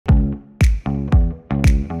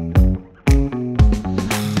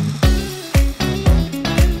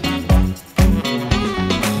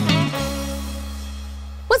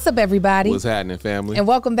up, everybody? What's happening, family? And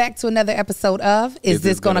welcome back to another episode of Is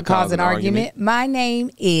This Gonna Cause an Argument? My name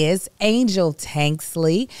is Angel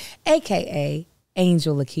Tanksley, a.k.a.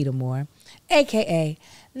 Angel Lakita Moore, a.k.a.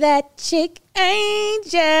 That chick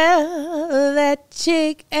angel,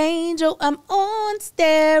 I'm on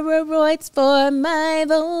steroids for my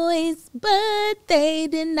voice, but they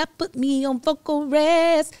did not put me on vocal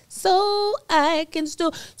rest, so I can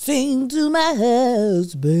still sing to my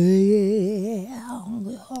husband.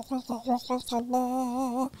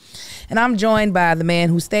 And I'm joined by the man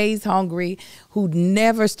who stays hungry, who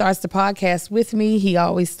never starts the podcast with me. He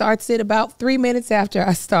always starts it about 3 minutes after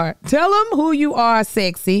I start. Tell him who you are,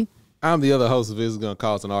 sexy. I'm the other host of This Is Gonna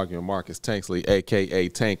Cause an Argument, Marcus Tanksley, a.k.a.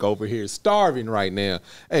 Tank, over here starving right now.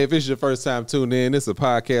 Hey, if it's your first time tuning in, it's a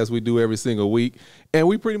podcast we do every single week, and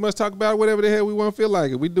we pretty much talk about whatever the hell we want to feel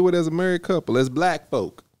like it. We do it as a married couple, as black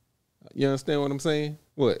folk. You understand what I'm saying?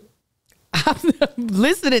 What? I'm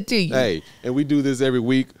listening to you. Hey, and we do this every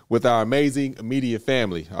week with our amazing immediate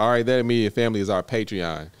family. All right, that immediate family is our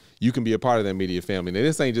Patreon. You can be a part of that immediate family. Now,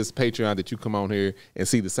 this ain't just Patreon that you come on here and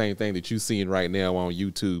see the same thing that you're seeing right now on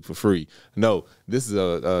YouTube for free. No, this is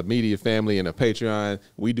a media family and a Patreon.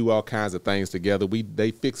 We do all kinds of things together.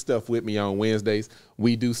 They fix stuff with me on Wednesdays.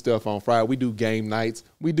 We do stuff on Friday. We do game nights.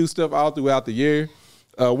 We do stuff all throughout the year.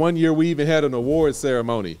 One year we even had an award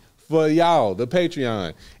ceremony for y'all, the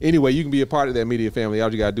Patreon. Anyway, you can be a part of that media family. All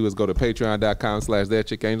you got to do is go to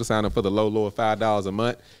patreon.com/thatchickangel, sign up for the low of $5 a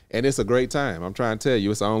month, and it's a great time. I'm trying to tell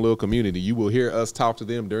you, it's our own little community. You will hear us talk to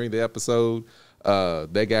them during the episode.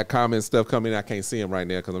 They got comment stuff coming. I can't see them right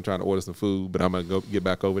now because I'm trying to order some food, but I'm going to go get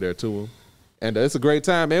back over there to them. And it's a great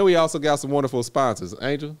time. And we also got some wonderful sponsors.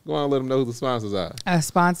 Angel, go on and let them know who the sponsors are. Our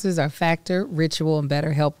sponsors are Factor, Ritual, and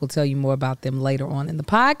BetterHelp. We'll tell you more about them later on in the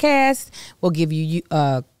podcast. We'll give you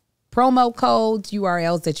promo codes,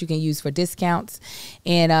 URLs that you can use for discounts,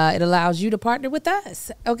 and it allows you to partner with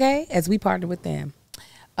us, okay, as we partner with them.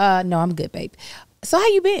 No, I'm good, babe. So how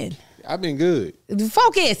you been? I've been good.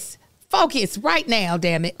 Focus right now,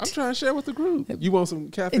 damn it. I'm trying to share with the group. You want some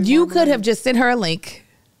caffeine? You could have just sent her a link.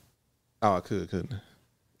 Oh, I couldn't.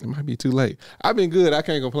 It might be too late. I've been good. I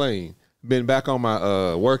can't complain. Been back on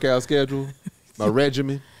my workout schedule, my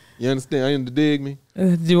regimen. You understand? You dig me?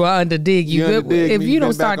 Do I dig you? If you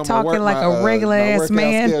don't start talking like a regular ass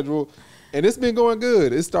man. Schedule. And it's been going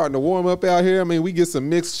good. It's starting to warm up out here. I mean, we get some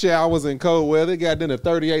mixed showers and cold weather. It got down to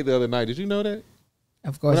 38 the other night. Did you know that?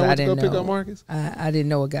 Of course, I didn't know. Pick up Marcus? I didn't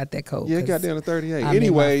know it got that cold. Yeah, it got down to 38. I'm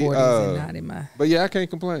anyway, in my 40s and not in my but yeah, I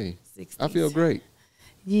can't complain. 60s. I feel great.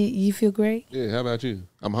 You feel great? Yeah. How about you?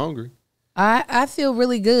 I'm hungry. I feel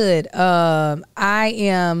really good. I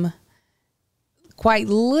am quite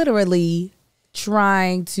literally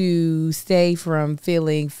trying to stay from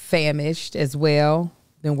feeling famished as well.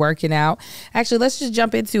 Been working out. Actually, let's just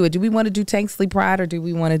jump into it. Do we want to do Tanksley Pride or do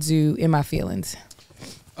we want to do In My Feelings?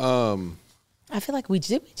 I feel like we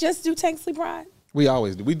just do Tanksley Pride. We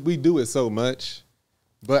always do. We do it so much.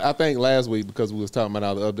 But I think last week, because we was talking about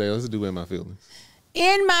all the updates, let's do In My Feelings.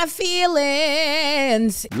 In my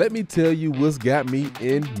feelings. Let me tell you what's got me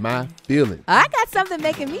in my feelings. I got something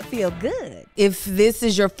making me feel good. If this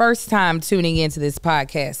is your first time tuning into this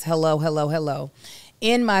podcast, hello.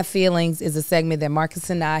 In My Feelings is a segment that Marcus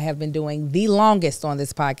and I have been doing the longest on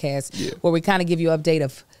this podcast, where we kind of give you an update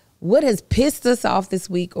of what has pissed us off this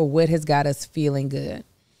week or what has got us feeling good.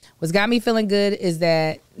 What's got me feeling good is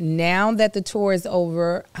that now that the tour is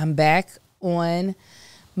over, I'm back on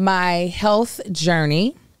my health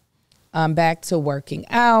journey. I'm back to working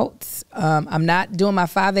out. I'm not doing my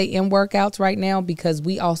 5 a.m. workouts right now because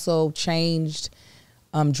we also changed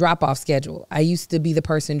drop-off schedule. I used to be the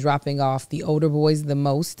person dropping off the older boys the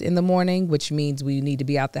most in the morning, which means we need to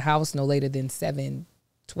be out the house no later than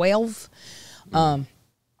 7:12.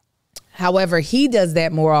 However, he does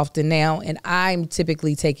that more often now, and I'm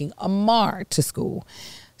typically taking Amar to school.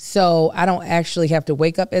 So I don't actually have to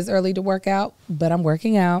wake up as early to work out, but I'm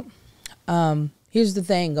working out. Here's the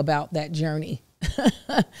thing about that journey.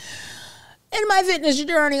 In my fitness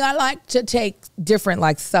journey, I like to take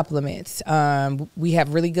different supplements. We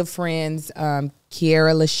have really good friends, Kiara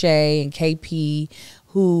Lachey and KP,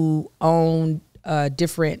 who own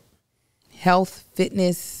different health,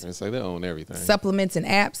 fitness. And so they own everything. Supplements and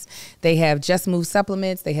apps. They have Just Move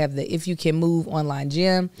supplements. They have the If You Can Move online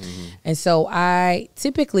gym. And so I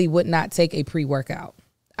typically would not take a pre-workout.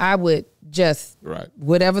 I would just,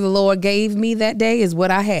 whatever the Lord gave me that day is what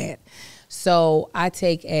I had. So I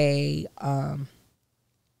take a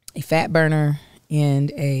fat burner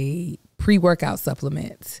and a pre-workout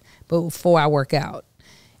supplement before I work out.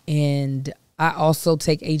 And I also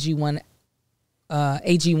take AG1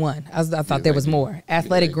 AG1. I thought there was more.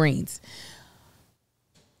 Athletic Greens.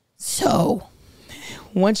 So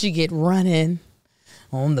once you get running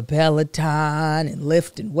on the Peloton and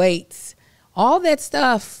lifting weights, all that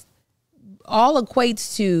stuff all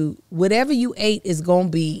equates to whatever you ate is going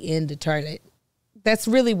to be in the toilet. That's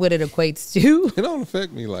really what it equates to. It don't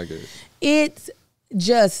affect me like that. It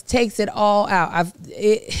just takes it all out.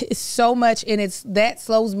 It's so much, and that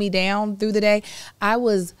slows me down through the day. I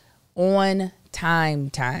was on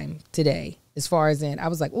time today, as far as I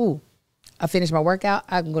was like, ooh, I finished my workout.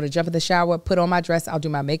 I'm going to jump in the shower, put on my dress. I'll do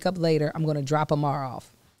my makeup later. I'm going to drop Amar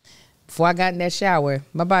off. Before I got in that shower,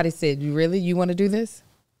 my body said, you want to do this?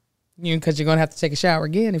 Because you're going to have to take a shower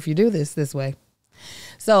again if you do this way.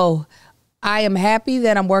 So I am happy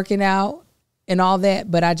that I'm working out and all that,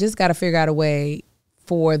 but I just got to figure out a way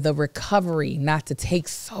for the recovery not to take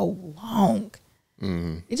so long.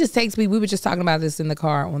 Mm-hmm. It just takes me. We were just talking about this in the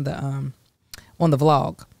car on the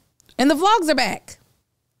vlog, and the vlogs are back.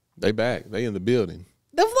 They back. They in the building.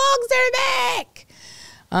 The vlogs are back.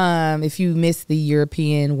 If you missed the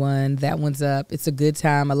European one, that one's up. It's a good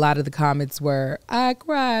time. A lot of the comments were, I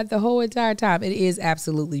cried the whole entire time. It is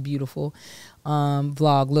absolutely beautiful.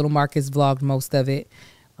 Vlog. Little Marcus vlogged most of it.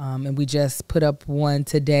 And we just put up one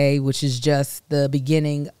today, which is just the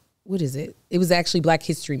beginning. What is it? It was actually Black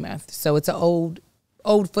History Month. So it's an old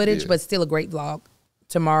footage, but still a great vlog.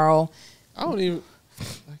 Tomorrow. I don't even,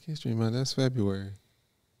 Black History Month, that's February.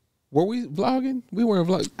 Were we vlogging? We weren't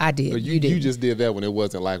vlogging. I did. You did. You just did that when it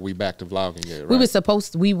wasn't like we back to vlogging yet, right? We weren't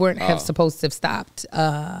supposed to have stopped.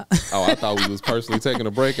 I thought we was personally taking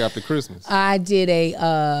a break after Christmas. I did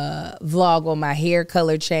a vlog on my hair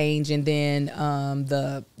color change, and then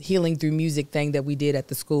the Healing Through Music thing that we did at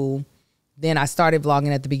the school. Then I started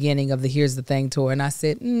vlogging at the beginning of the Here's the Thing tour, and I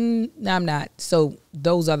said, I'm not. So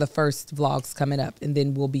those are the first vlogs coming up, and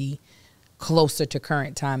then we'll be closer to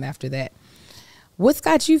current time after that. What's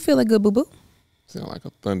got you feeling good, boo-boo? Sound like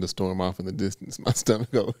a thunderstorm off in the distance. My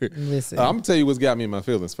stomach over here. Listen. I'm going to tell you what's got me in my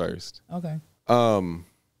feelings first. Okay. I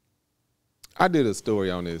did a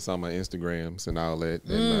story on this on my Instagrams and all that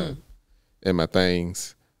and my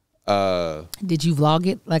things. Did you vlog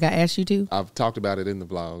it like I asked you to? I've talked about it in the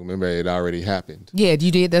vlog. Remember, it already happened. Yeah,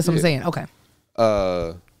 you did? That's what I'm saying. Okay.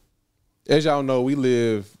 As y'all know, we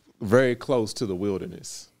live very close to the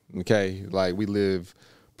wilderness, okay? Like, we live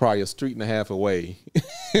probably a street and a half away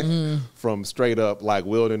from straight up like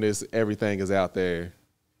wilderness. Everything is out there.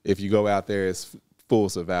 If you go out there, it's full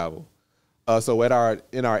survival. So in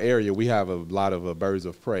our area, we have a lot of birds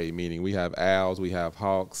of prey, meaning we have owls, we have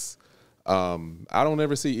hawks. I don't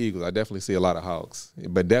ever see eagles. I definitely see a lot of hawks,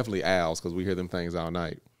 but definitely owls because we hear them things all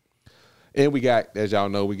night. And we got, as y'all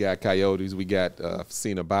know, we got coyotes. We got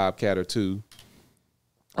seen a bobcat or two.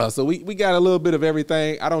 So we got a little bit of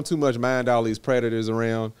everything. I don't too much mind all these predators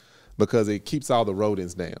around because it keeps all the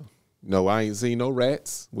rodents down. No, I ain't seen no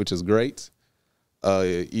rats, which is great.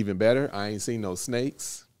 Even better, I ain't seen no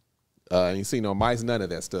snakes. I ain't seen no mice, none of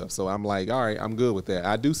that stuff. So I'm like, all right, I'm good with that.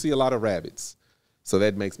 I do see a lot of rabbits. So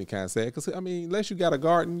that makes me kind of sad because, I mean, unless you got a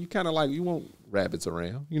garden, you kind of like, you want rabbits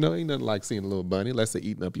around. You know, ain't nothing like seeing a little bunny unless they're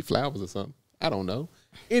eating up your flowers or something. I don't know.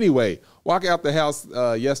 Anyway, walk out the house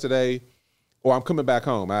yesterday. Or I'm coming back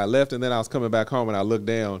home. I left and then I was coming back home and I looked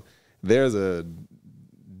down. There's a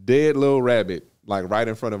dead little rabbit like right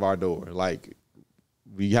in front of our door. Like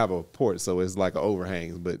we have a porch, so it's like an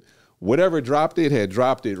overhang. But whatever dropped it had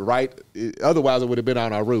dropped it right. Otherwise, it would have been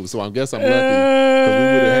on our roof. So I guess I'm lucky because we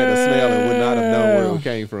would have had a smell and would not have known where it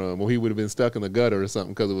came from. Or he would have been stuck in the gutter or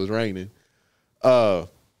something because it was raining.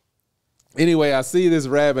 Anyway, I see this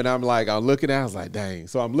rabbit. I'm looking at it. I was like, dang.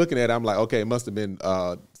 So I'm looking at it. I'm like, okay, it must have been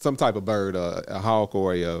some type of bird, a hawk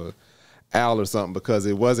or a owl or something because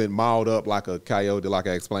it wasn't mauled up like a coyote, like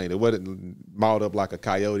I explained. It wasn't mauled up like a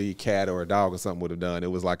coyote, cat, or a dog or something would have done. It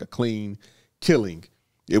was like a clean killing.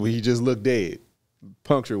 He just looked dead.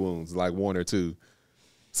 Puncture wounds, like one or two.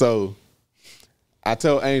 So I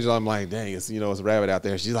told Angel, I'm like, dang, it's a rabbit out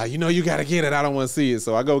there. She's like, you got to get it. I don't want to see it.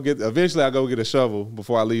 So eventually I go get a shovel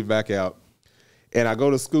before I leave back out. And I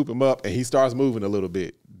go to scoop him up and he starts moving a little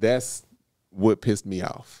bit. That's what pissed me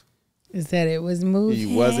off. Is that it was moving?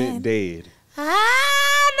 He wasn't dead.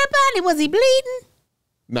 Nobody. Was he bleeding?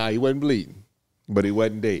 Nah, he wasn't bleeding, but he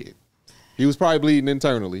wasn't dead. He was probably bleeding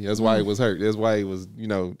internally. That's why he was hurt. That's why he was,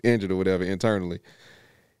 injured or whatever internally.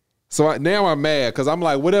 So now I'm mad because I'm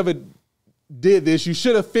like, whatever did this, you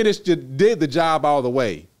should have did the job all the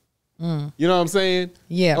way. You know what I'm saying?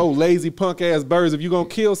 Yeah. Oh, lazy punk ass birds. If you're going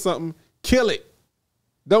to kill something, kill it.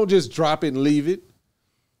 Don't just drop it and leave it.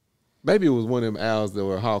 Maybe it was one of them owls that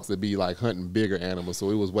were hawks that be like hunting bigger animals. So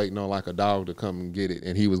he was waiting on like a dog to come and get it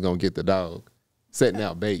and he was going to get the dog. setting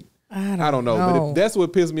out bait. I don't know. But that's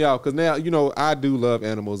what pissed me off, because now, you know, I do love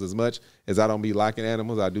animals as much as I don't be liking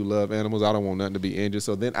animals. I do love animals. I don't want nothing to be injured.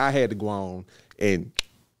 So then I had to go on and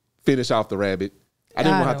finish off the rabbit. I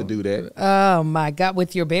didn't want to have to do that. Oh, my God.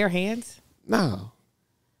 With your bare hands? No.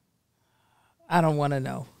 I don't want to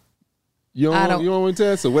know. You don't want to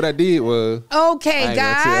tell? So what I did was... Okay,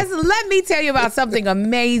 guys, let me tell you about something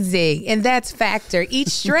amazing, and that's Factor. Eat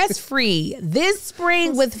stress-free this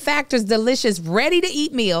spring with Factor's delicious,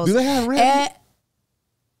 ready-to-eat meals. Do they have ready?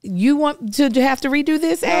 You want to have to redo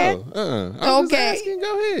this ad? No, I'm just asking.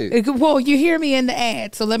 Go ahead. Well, you hear me in the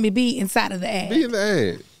ad, so let me be inside of the ad. Be in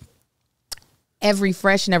the ad. Every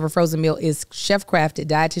fresh, never frozen meal is chef-crafted,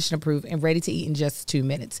 dietitian approved, and ready to eat in just 2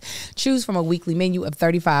 minutes. Choose from a weekly menu of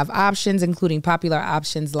 35 options, including popular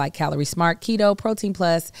options like Calorie Smart, Keto, Protein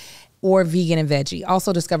Plus, or Vegan and Veggie.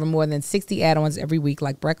 Also discover more than 60 add-ons every week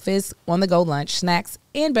like breakfast, on-the-go lunch, snacks,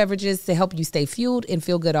 and beverages to help you stay fueled and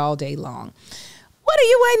feel good all day long. What are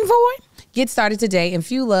you waiting for? Get started today and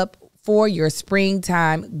fuel up for your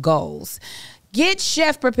springtime goals. Get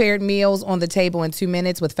chef-prepared meals on the table in 2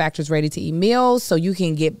 minutes with Factor's ready-to-eat meals so you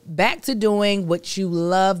can get back to doing what you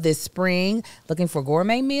love this spring. Looking for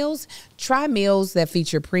gourmet meals? Try meals that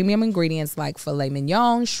feature premium ingredients like filet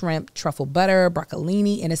mignon, shrimp, truffle butter,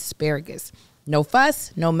 broccolini, and asparagus. No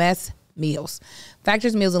fuss, no mess meals.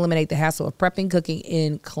 Factor's meals eliminate the hassle of prepping, cooking,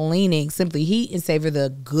 and cleaning. Simply heat and savor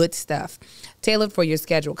the good stuff. Tailored for your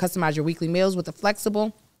schedule. Customize your weekly meals with a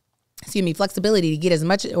flexibility to get as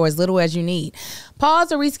much or as little as you need.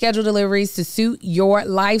 Pause or reschedule deliveries to suit your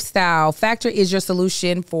lifestyle. Factor is your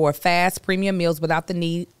solution for fast premium meals without the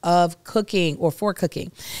need of cooking or for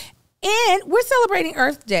cooking. And we're celebrating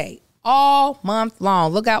Earth Day all month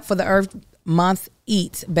long. Look out for the Earth Month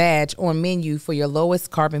Eat badge on menu for your lowest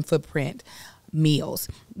carbon footprint meals.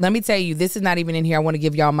 Let me tell you, this is not even in here. I want to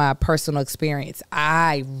give y'all my personal experience.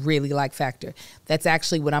 I really like Factor. That's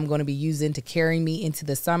actually what I'm going to be using to carry me into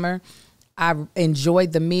the summer. I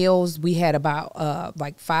enjoyed the meals. We had about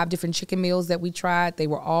like 5 different chicken meals that we tried. They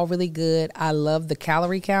were all really good. I love the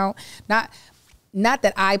calorie count. Not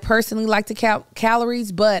that I personally like to count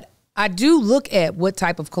calories, but I do look at what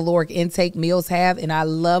type of caloric intake meals have, and I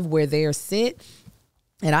love where they're sit.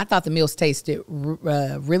 And I thought the meals tasted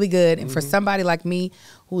really good. And for somebody like me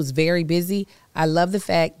who is very busy, I love the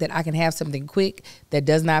fact that I can have something quick that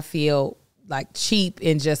does not feel like cheap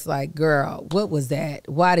and just like, girl, what was that?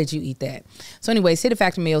 Why did you eat that? So anyways, hit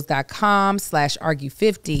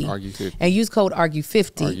factormeals.com/argue50 and use code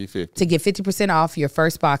argue50 to get 50% off your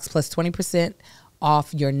first box plus 20%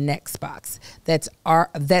 off your next box. That's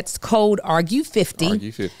code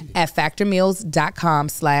argue50 at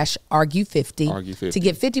factormeals.com/argue50 to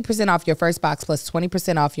get 50% off your first box plus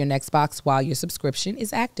 20% off your next box while your subscription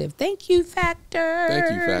is active. Thank you, Factor.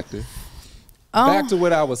 Thank you, Factor. Back to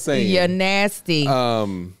what I was saying. You're nasty.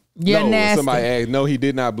 Nasty. Somebody asked, no, he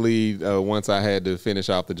did not bleed once I had to finish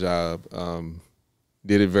off the job.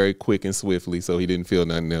 Did it very quick and swiftly, so he didn't feel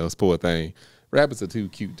nothing else. Poor thing. Rabbits are too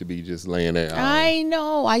cute to be just laying there. I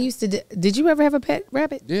know. I used to. Did you ever have a pet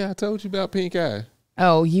rabbit? Yeah, I told you about Pink Eye.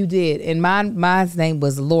 Oh, you did. And mine's name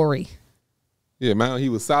was Lori. Yeah, mine, he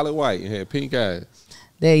was solid white and had pink eyes.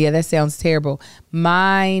 Yeah, that sounds terrible.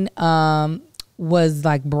 Mine was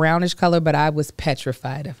like brownish color, but I was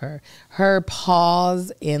petrified of her. Her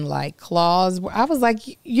paws and like claws. I was like,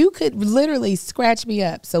 you could literally scratch me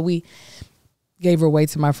up. So we gave her away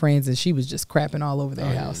to my friends, and she was just crapping all over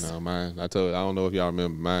their house. No, mine. I don't know if y'all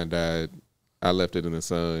remember. Mine died. I left it in the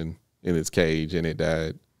sun in its cage, and it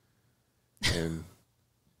died. And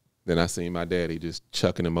then I seen my daddy just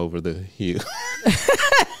chucking him over the hill.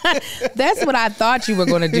 That's what I thought you were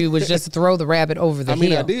going to do, was just throw the rabbit over the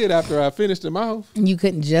hill. I did after I finished him off. You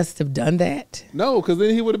couldn't just have done that? No, because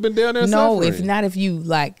then he would have been down there suffering. if you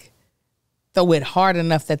like throw it hard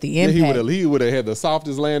enough that the impact. He would have had the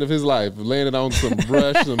softest land of his life, landed on some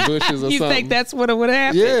brush, some bushes or something. You think that's what it would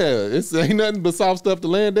have happened? Yeah, it ain't nothing but soft stuff to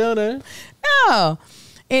land down there. No.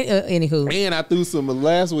 Anywho. And I threw some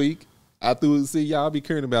last week. See, y'all be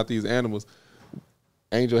caring about these animals.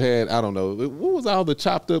 Angel had, I don't know, what was all the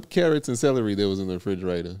chopped up carrots and celery that was in the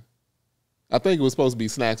refrigerator? I think it was supposed to be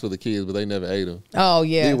snacks for the kids, but they never ate them. Oh,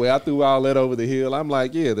 yeah. Anyway, I threw all that over the hill. I'm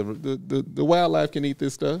like, yeah, the wildlife can eat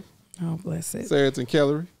this stuff. Oh, bless it. Serrats and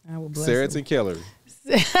celery. I will bless Serrats and celery.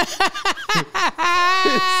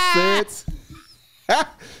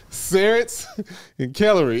 Serrats and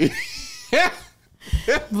celery.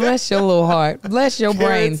 Bless your little heart. Bless your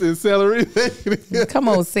brain. Serrats and celery. Come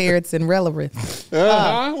on, serrats and relevant.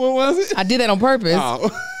 What was it? I did that on purpose. Oh.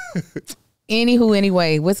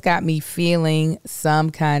 Anyway, what's got me feeling some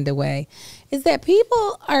kind of way is that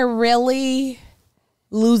people are really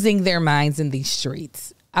losing their minds in these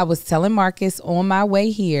streets. I was telling Marcus on my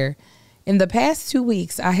way here, in the past 2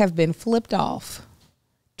 weeks, I have been flipped off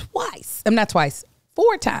twice. I'm not twice,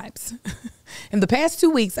 4 times. In the past 2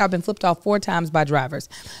 weeks, I've been flipped off 4 times by drivers.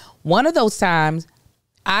 One of those times,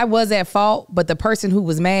 I was at fault, but the person who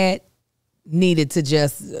was mad needed to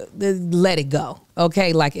just let it go,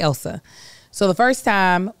 okay, like Elsa. So the first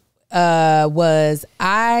time was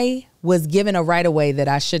I was given a right-of-way that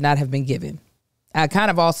I should not have been given. I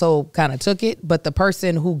kind of took it, but the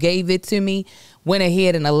person who gave it to me went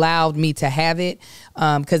ahead and allowed me to have it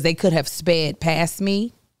because they could have sped past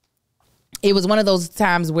me. It was one of those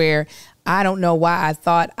times where I don't know why I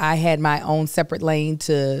thought I had my own separate lane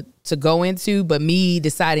to go into, but me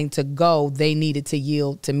deciding to go, they needed to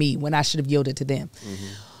yield to me when I should have yielded to them.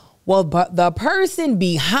 Mm-hmm. Well, but the person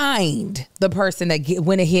behind the person that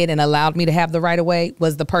went ahead and allowed me to have the right of way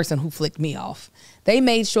was the person who flicked me off. They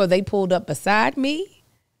made sure they pulled up beside me,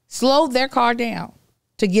 slowed their car down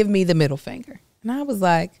to give me the middle finger. And I was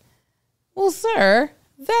like, well, sir,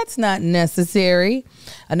 that's not necessary.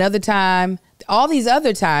 Another time, all these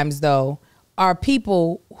other times, though, are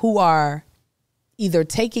people who are either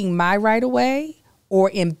taking my right of way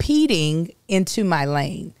or impeding into my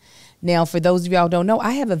lane. Now, for those of y'all who don't know,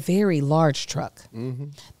 I have a very large truck. Mm-hmm.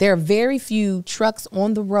 There are very few trucks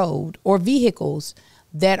on the road or vehicles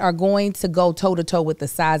that are going to go toe-to-toe with the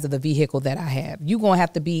size of the vehicle that I have. You're going to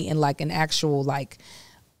have to be in like an actual like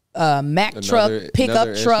Mack truck,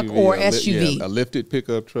 pickup truck, SUV, or SUV. Yeah, a lifted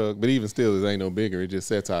pickup truck, but even still, it ain't no bigger. It just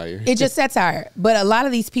sets higher. It just sets higher. But a lot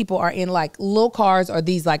of these people are in like little cars or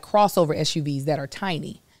these like crossover SUVs that are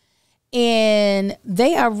tiny. And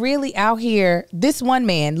they are really out here. This one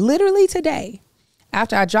man, literally today,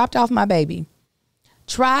 after I dropped off my baby,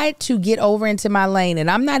 tried to get over into my lane.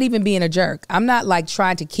 And I'm not even being a jerk. I'm not like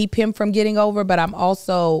trying to keep him from getting over, but I'm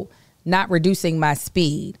also not reducing my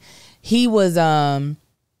speed. He was,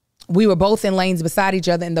 we were both in lanes beside each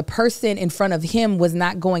other, and the person in front of him was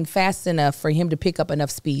not going fast enough for him to pick up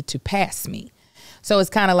enough speed to pass me. So it's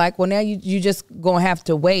kind of like, well, now you just gonna have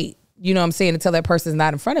to wait, you know what I'm saying, until that person's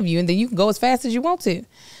not in front of you, and then you can go as fast as you want to.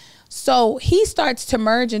 So he starts to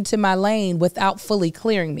merge into my lane without fully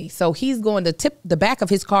clearing me. So he's going to tip, the back of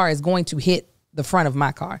his car is going to hit the front of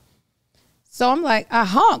my car. So I'm like, I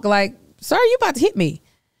honk, like, sir, you about to hit me.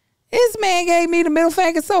 This man gave me the middle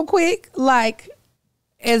finger so quick, like,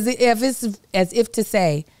 as if to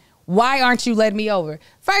say, why aren't you letting me over?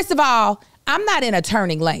 First of all, I'm not in a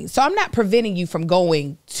turning lane, so I'm not preventing you from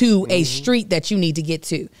going to a street that you need to get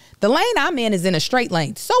to. The lane I'm in is in a straight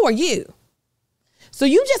lane. So are you. So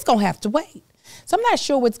you just gonna have to wait. So I'm not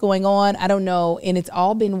sure what's going on. I don't know. And it's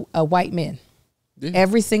all been white men. Yeah.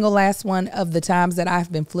 Every single last one of the times that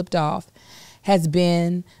I've been flipped off has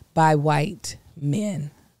been by white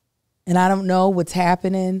men. And I don't know what's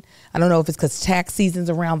happening. I don't know if it's because tax season's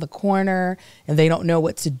around the corner and they don't know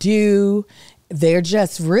what to do. They're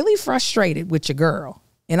just really frustrated with your girl.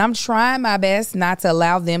 And I'm trying my best not to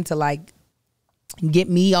allow them to like get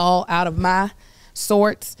me all out of my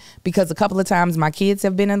sorts, because a couple of times my kids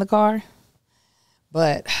have been in the car.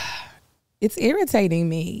 But it's irritating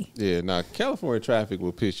me. Yeah, now California traffic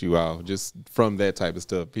will piss you off just from that type of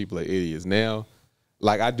stuff. People are idiots. Now,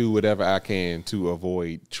 like, I do whatever I can to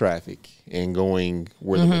avoid traffic and going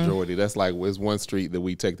where the majority. That's like, there's one street that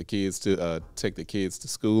we take the kids to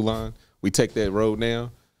school on. We take that road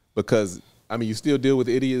now because, I mean, you still deal with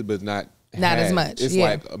idiots, but not as much. It's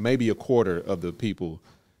like maybe a quarter of the people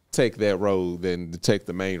take that road than to take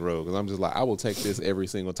the main road. Because I'm just like, I will take this every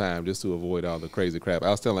single time just to avoid all the crazy crap. I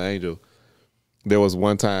was telling Angel, there was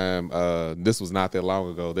one time, this was not that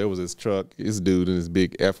long ago, there was this truck, this dude in this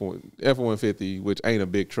big F-150, which ain't a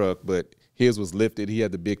big truck, but his was lifted. He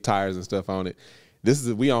had the big tires and stuff on it.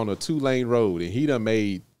 We on a 2-lane road, and he done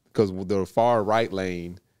made, because the far right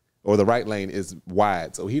lane, or the right lane is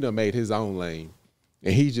wide, so he done made his own lane,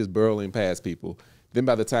 and he's just burrowing past people. Then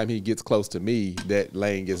by the time he gets close to me, that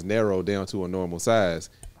lane gets narrowed down to a normal size.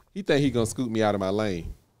 He think he gonna scoot me out of my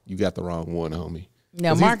lane. You got the wrong one, homie.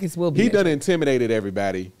 Now Marcus will be. He done intimidated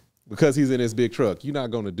everybody because he's in his big truck. You're not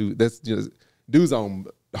gonna do that's just dudes on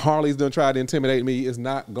Harleys done tried to intimidate me. It's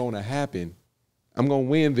not gonna happen. I'm gonna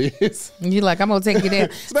win this. You like, I'm gonna take you there.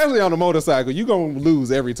 Especially on a motorcycle, you're gonna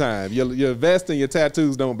lose every time. Your vest and your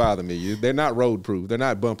tattoos don't bother me. They're not road proof. They're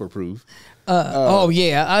not bumper proof. Oh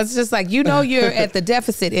yeah, I was just like, you're at the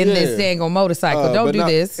deficit in this dang on motorcycle. Don't do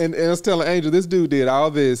this. And I was telling Angel, this dude did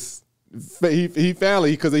all this. He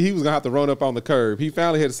finally, because he was gonna have to run up on the curb, he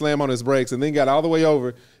finally had to slam on his brakes and then got all the way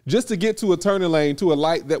over just to get to a turning lane to a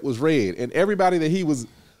light that was red, and everybody that he was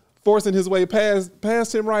forcing his way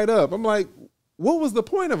past him right up. I'm like, what was the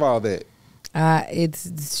point of all that?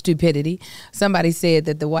 It's stupidity. Somebody said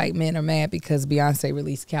that the white men are mad because Beyonce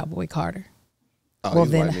released Cowboy Carter. Oh, well,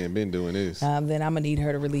 these white men been doing this. Then I'm going to need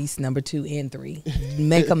her to release number 2 and 3.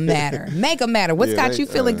 Make them matter. Make them matter. What's got you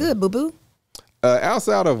feeling good, boo-boo?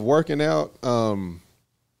 Outside of working out,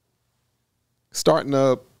 starting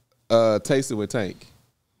up Tasting with Tank.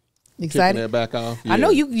 Excited? Kicking that back off. Yeah. I know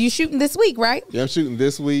you shooting this week, right? Yeah, I'm shooting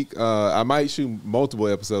this week. I might shoot multiple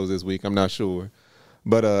episodes this week. I'm not sure.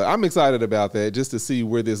 But I'm excited about that just to see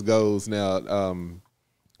where this goes now.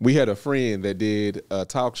 We had a friend that did a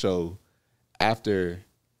talk show after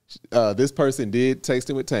this person did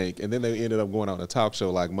Tasting with Tank, and then they ended up going on a talk show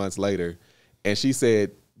like months later. And she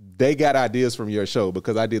said they got ideas from your show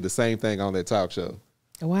because I did the same thing on that talk show.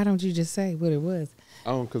 Why don't you just say what it was?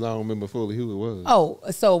 Because I don't remember fully who it was. Oh,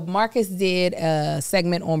 so Marcus did a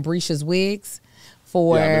segment on Brisha's wigs. Yeah,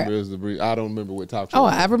 I remember it was I don't remember what talk show. Oh,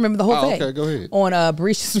 I remember the whole thing. Okay, go ahead. On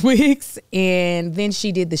Brisha's wigs, and then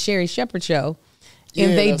she did the Sherry Shepherd show,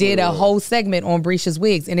 and they did a whole segment on Brisha's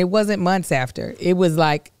wigs, and it wasn't months after. It was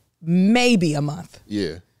like maybe a month.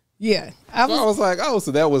 Yeah. Yeah. I was like, oh,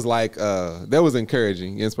 so that was like, that was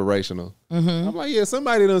encouraging, inspirational. I'm like, yeah,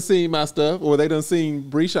 somebody done seen my stuff, or they done seen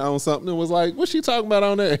Brisha on something and was like, what's she talking about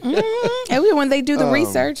on there? And when they do the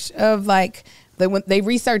research of like, when they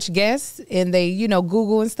research guests and they,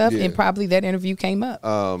 Google and stuff, and probably that interview came up.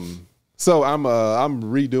 So I'm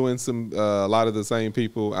redoing some a lot of the same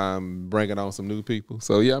people. I'm bringing on some new people.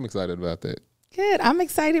 So yeah, I'm excited about that. Good. I'm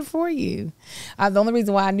excited for you. The only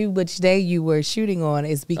reason why I knew which day you were shooting on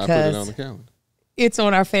is because I put it on the calendar. It's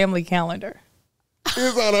on our family calendar.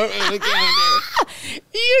 It's on our family calendar.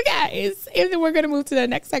 You guys, and then we're gonna move to the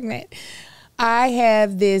next segment. I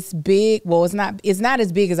have this big. Well, it's not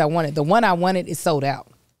as big as I wanted. The one I wanted is sold out.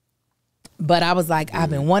 But I was like, I've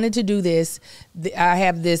been wanting to do this. I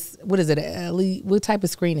have this. What is it? LED? What type of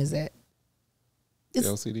screen is that? It's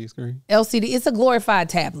LCD screen. LCD. It's a glorified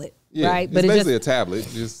tablet. Yeah, right? It's basically a tablet.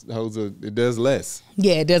 Just holds it does less.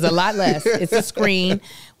 Yeah, it does a lot less. It's a screen.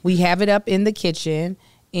 We have it up in the kitchen.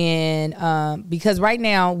 And because right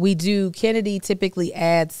now Kennedy typically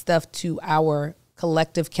adds stuff to our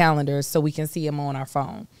collective calendars so we can see them on our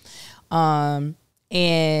phone.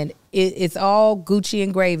 And it's all Gucci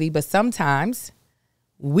and gravy, but sometimes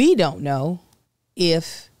we don't know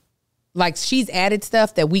if, like, she's added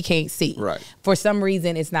stuff that we can't see. Right. For some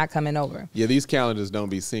reason, it's not coming over. Yeah, these calendars don't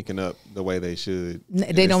be syncing up the way they should.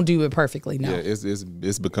 They don't do it perfectly, no. Yeah,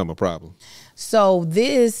 it's become a problem. So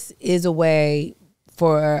this is a way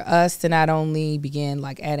for us to not only begin,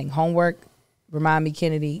 like, adding homework. Remind me,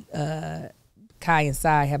 Kennedy, Kai and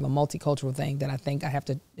Sai have a multicultural thing that I think I have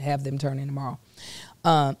to have them turn in tomorrow.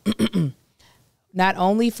 Not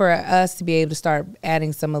only for us to be able to start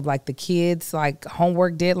adding some of like the kids like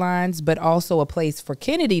homework deadlines, but also a place for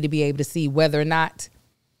Kennedy to be able to see whether or not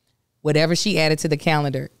whatever she added to the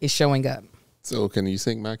calendar is showing up. So can you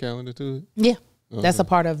sync my calendar to it? Yeah. Okay. That's a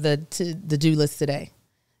part of the do list today.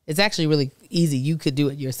 It's actually really easy. You could do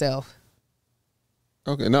it yourself.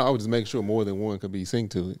 Okay. No, I would just make sure more than one could be synced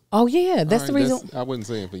to it. Oh yeah. That's the reason. I wasn't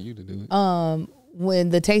saying for you to do it. When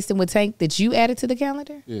the Tasting with Tank, that you added to the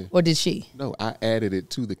calendar? Yeah. Or did she? No, I added it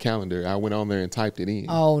to the calendar. I went on there and typed it in.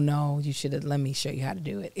 Oh, no. You should have let me show you how to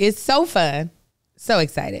do it. It's so fun. So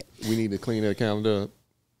excited. We need to clean that calendar up.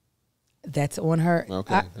 That's on her.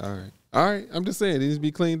 Okay. All right. I'm just saying, it needs to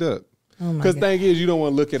be cleaned up. Oh because the thing is, you don't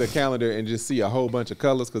want to look at a calendar and just see a whole bunch of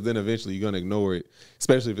colors, because then eventually you're going to ignore it,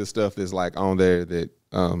 especially if it's stuff that's like on there that...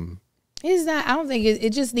 It's not, I don't think it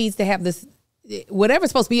just needs to have this...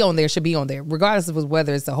 Whatever's supposed to be on there should be on there, regardless of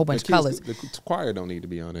whether it's a whole bunch of colors. The choir don't need to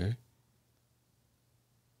be on there.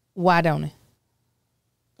 Why don't it?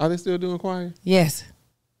 Are they still doing choir? Yes.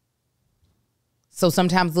 So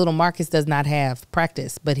sometimes little Marcus does not have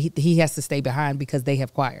practice, but he has to stay behind because they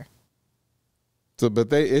have choir. So,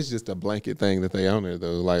 but it's just a blanket thing that they on there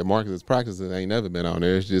though. Like Marcus's practices ain't never been on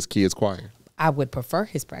there. It's just kids choir. I would prefer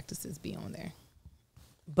his practices be on there,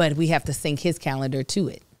 but we have to sync his calendar to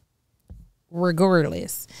it.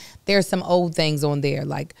 Regardless, there's some old things on there,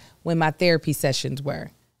 like when my therapy sessions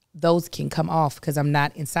were. Those can come off because I'm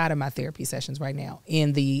not inside of my therapy sessions right now.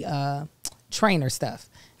 In the trainer stuff,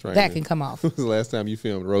 that can come off. When was the last time you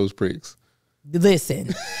filmed Rose Pricks?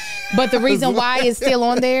 Listen, but the reason why it's still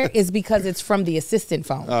on there is because it's from the assistant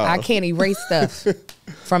phone. Oh. I can't erase stuff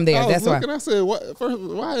from there. That's why. I said,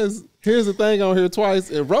 why is here's the thing on here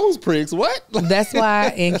twice and Rose Pricks? What? That's why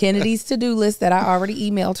in Kennedy's to-do list that I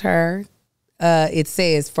already emailed her, it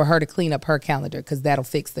says for her to clean up her calendar because that'll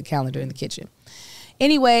fix the calendar in the kitchen.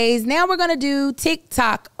 Anyways, now we're going to do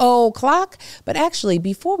TikTok o'clock. But actually,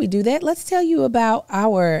 before we do that, let's tell you about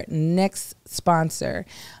our next sponsor.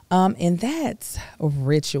 And that's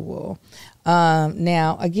Ritual.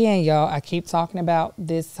 Now, again, y'all, I keep talking about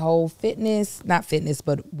this whole not fitness,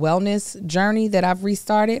 but wellness journey that I've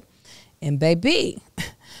restarted. And baby,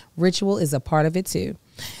 Ritual is a part of it too.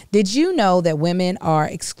 Did you know that women are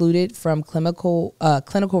excluded from clinical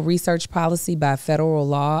research policy by federal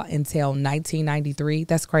law until 1993?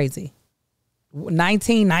 That's crazy.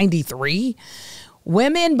 1993?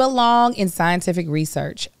 Women belong in scientific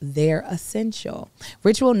research. They're essential.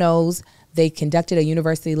 Ritual knows they conducted a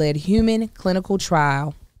university-led human clinical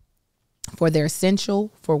trial for their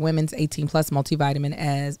Essential for Women's 18 Plus multivitamin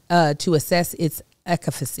as to assess its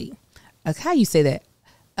efficacy. How you say that?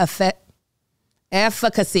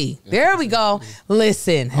 Efficacy. There we go.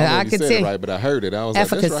 Listen, I could say it right, but I heard it. I was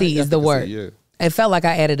efficacy like, that's right. is the word. Yeah. It felt like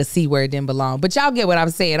I added a C where it didn't belong, but y'all get what I'm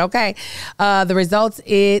saying, okay? The results,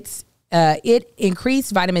 it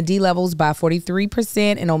increased vitamin D levels by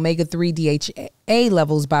 43% and omega-3 DHA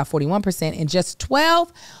levels by 41% in just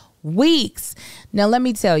 12 weeks. Now, let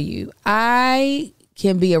me tell you, I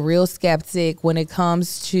can be a real skeptic when it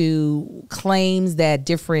comes to claims that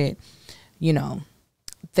different,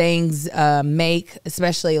 things make,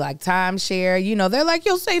 especially like timeshare. They're like,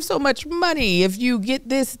 you'll save so much money if you get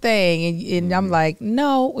this thing. And I'm like,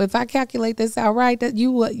 no, if I calculate this out right, that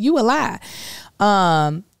you a lie.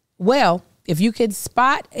 Well, if you could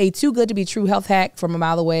spot a too good to be true health hack from a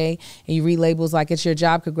mile away and you read labels like it's your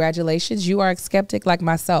job, congratulations, you are a skeptic like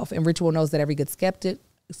myself. And Ritual knows that every good skeptic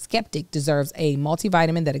deserves a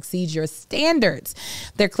multivitamin that exceeds your standards.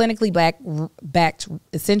 Their clinically backed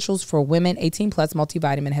Essentials for Women 18 Plus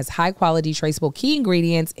multivitamin has high quality, traceable key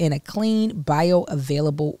ingredients in a clean,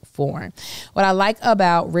 bioavailable form. What I like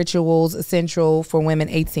about Ritual's Essential for Women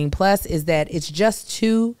 18 Plus is that it's just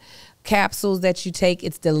 2 capsules that you take.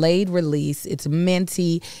 It's delayed release. It's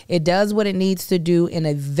minty. It does what it needs to do in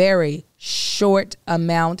a very short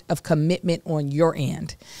amount of commitment on your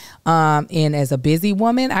end. And as a busy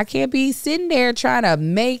woman, I can't be sitting there trying to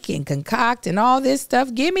make and concoct and all this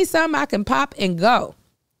stuff. Give me something I can pop and go.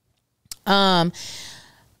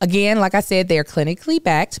 Again, like I said, they're clinically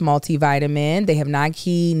backed multivitamin. They have 9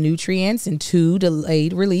 key nutrients and 2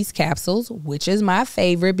 delayed release capsules, which is my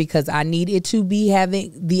favorite because I need it to be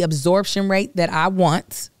having the absorption rate that I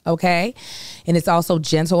want. Okay. And it's also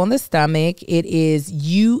gentle on the stomach. It is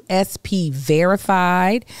USP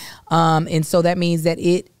verified. And so that means that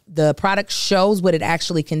the product shows what it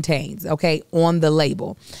actually contains, okay, on the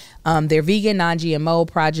label. They're vegan, non-GMO,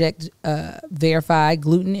 project verified,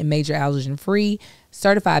 gluten and major allergen free,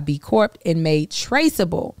 certified B Corp, and made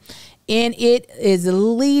traceable. And it is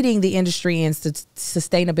leading the industry in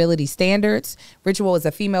sustainability standards. Ritual is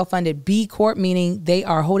a female-funded B Corp, meaning they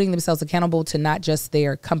are holding themselves accountable to not just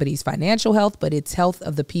their company's financial health, but its health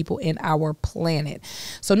of the people in our planet.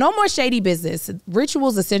 So no more shady business.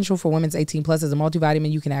 Ritual's Essential for Women's 18 Plus is a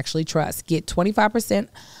multivitamin you can actually trust. Get 25%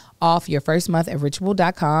 off your first month at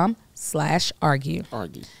ritual.com/argue.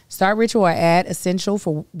 Start Ritual or add Essential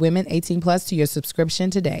for Women 18 Plus to your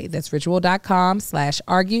subscription today. That's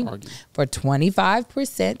ritual.com/argue for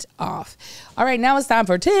 25% off. All right, now it's time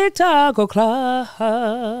for TikTok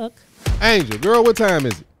o'clock. Angel, girl, what time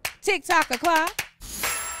is it? TikTok o'clock.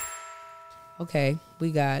 Okay,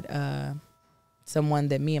 we got someone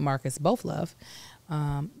that me and Marcus both love,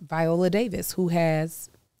 Viola Davis, who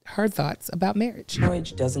has her thoughts about marriage.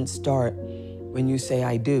 Marriage doesn't start when you say,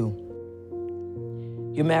 I do.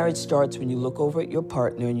 Your marriage starts when you look over at your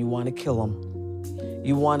partner and you want to kill them.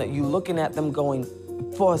 You looking at them going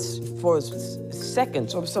for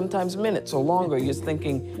seconds or sometimes minutes or longer. You're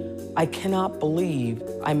thinking, I cannot believe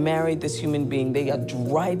I married this human being. They are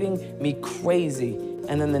driving me crazy.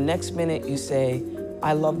 And then the next minute you say,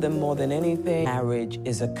 I love them more than anything. Marriage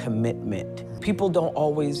is a commitment. People don't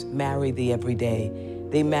always marry the everyday.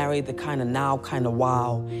 They marry the kind of now, kind of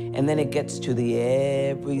wow, and then it gets to the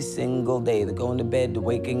every single day. They're going to bed, they're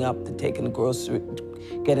waking up, they're taking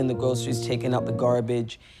getting the groceries, taking out the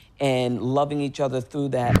garbage, and loving each other through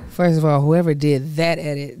that. First of all, whoever did that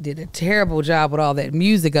edit did a terrible job with all that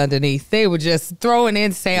music underneath. They were just throwing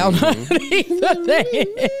in sound underneath the thing.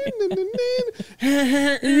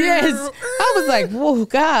 Yes. I was like, whoa,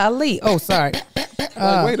 golly. Oh, sorry.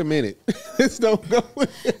 Wait a minute. This don't go.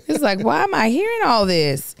 It's like, why am I hearing all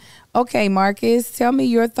this? Okay, Marcus, tell me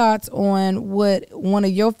your thoughts on what one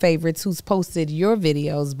of your favorites who's posted your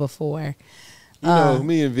videos before.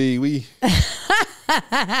 Me and V, we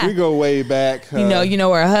go way back. You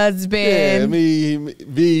know her husband. Yeah, me,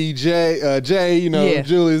 V, Jay, Yeah.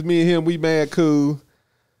 Julius, me and him, we mad cool.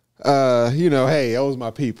 Hey, those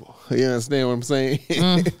my people. You understand what I'm saying?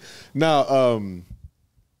 Now,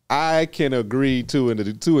 I can agree to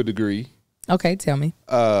a degree. Okay, tell me.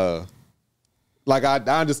 Like I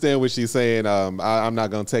understand what she's saying. I'm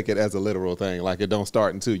not gonna take it as a literal thing. Like it don't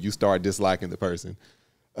start until you start disliking the person.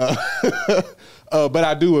 But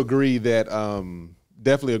I do agree that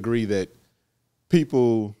definitely agree that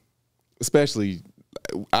people, especially,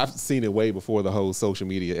 I've seen it way before the whole social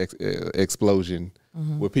media explosion,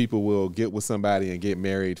 where people will get with somebody and get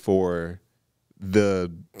married for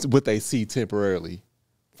what they see temporarily,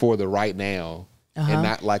 for the right now. And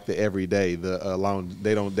not like the everyday, the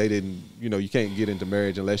they didn't, you can't get into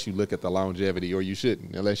marriage unless you look at the longevity, or you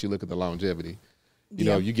shouldn't unless you look at the longevity. You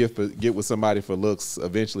know, you get with somebody for looks,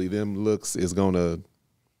 eventually them looks is gonna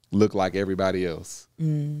look like everybody else.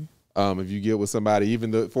 If you get with somebody,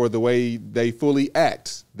 even for the way they fully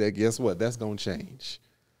act, that guess what? That's gonna change.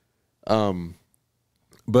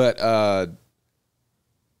 But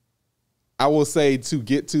I will say, to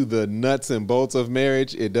get to the nuts and bolts of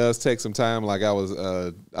marriage, it does take some time. Like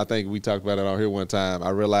I think we talked about it on here one time. I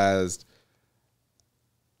realized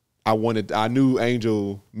I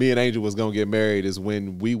knew me and Angel was going to get married is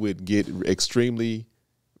when we would get extremely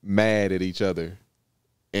mad at each other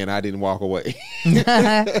and I didn't walk away.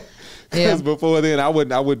 Because before then I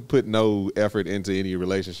wouldn't put no effort into any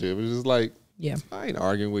relationship. It was just like, I ain't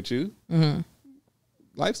arguing with you.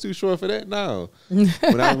 Life's too short for that. No.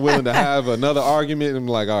 When I'm willing to have another argument, I'm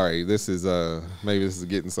like, all right, this is maybe this is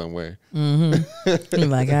getting somewhere. You're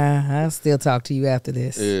like, I'll still talk to you after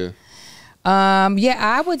this. Yeah.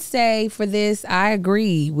 I would say for this, I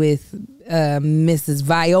agree with Mrs.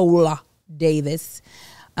 Viola Davis.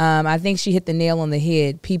 I think she hit the nail on the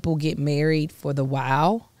head. People get married for the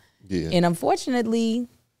wow. Yeah. And unfortunately,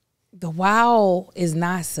 the wow is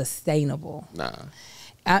not sustainable. Nah.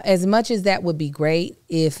 As much as that would be great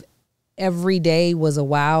if every day was a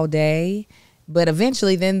wild day, but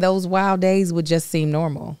eventually then those wild days would just seem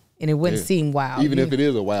normal and it wouldn't seem wild. Even if it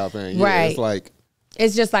is a wild thing. Right.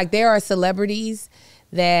 It's just like there are celebrities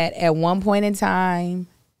that at one point in time,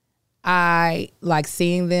 I like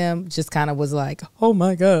seeing them just kind of was like, oh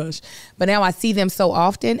my gosh. But now I see them so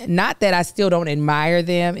often, not that I still don't admire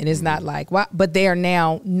them. And it's not like, what, but they are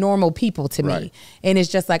now normal people to me. And it's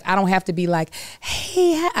just like, I don't have to be like,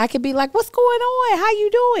 hey, I could be like, what's going on? How you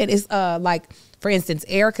doing? It's like, for instance,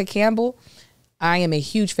 Erica Campbell. I am a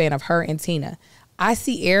huge fan of her and Tina. I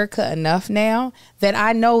see Erica enough now that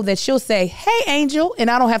I know that she'll say, hey, Angel. And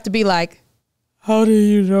I don't have to be like, how do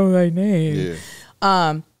you know my name?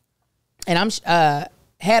 Yeah. And I'm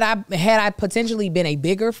had I potentially been a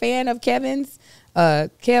bigger fan of Kevin's,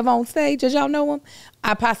 Kev on stage, as y'all know him,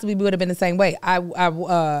 I possibly would have been the same way. I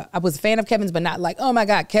was a fan of Kevin's, but not like, oh my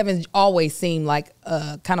God, Kevin always seemed like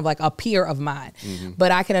kind of like a peer of mine.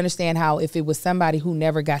 But I can understand how if it was somebody who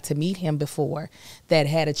never got to meet him before that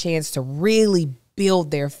had a chance to really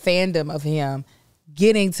build their fandom of him,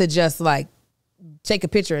 getting to just like take a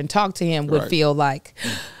picture and talk to him would feel like,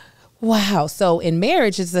 wow. So in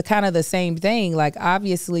marriage, it's kind of the same thing. Like,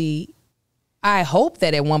 obviously, I hope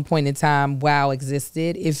that at one point in time, wow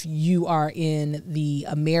existed. If you are in the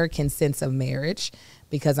American sense of marriage,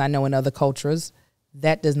 because I know in other cultures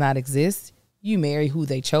that does not exist. You marry who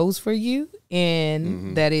they chose for you,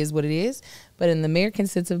 and that is what it is. But in the American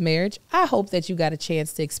sense of marriage, I hope that you got a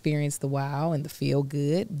chance to experience the wow and the feel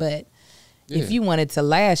good. But if you want it to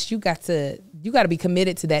last, you got to be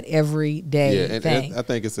committed to that everyday thing. I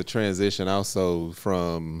think it's a transition also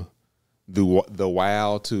from the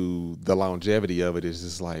wow to the longevity of it. Is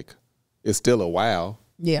just like, it's still a wow.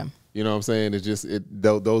 Yeah. You know what I'm saying? It's just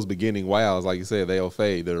those beginning wows, like you said, they'll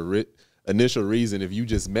fade. The initial reason, if you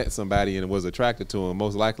just met somebody and was attracted to them,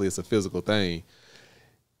 most likely it's a physical thing.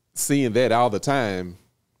 Seeing that all the time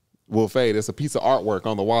will fade. It's a piece of artwork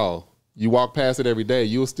on the wall. You walk past it every day,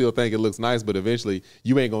 you'll still think it looks nice, but eventually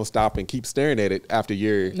you ain't gonna stop and keep staring at it after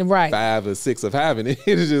year 5 or 6 of having it.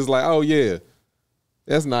 It's just like, oh yeah,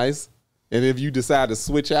 that's nice. And if you decide to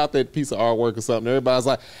switch out that piece of artwork or something, everybody's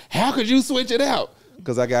like, how could you switch it out?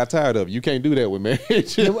 Because I got tired of it. You can't do that with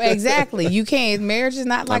marriage. Exactly. You can't. Marriage is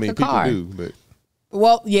not like a car. People do, but.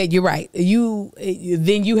 Well, yeah, you're right.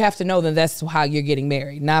 Then you have to know that that's how you're getting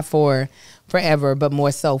married, not for forever, but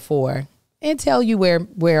more so for until you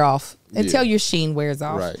wear off, until your sheen wears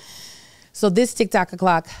off. Right. So this TikTok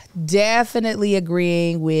o'clock, definitely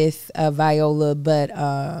agreeing with Viola, but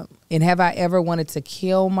and have I ever wanted to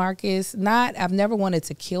kill Marcus? I've never wanted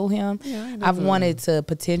to kill him. Yeah, I've wanted to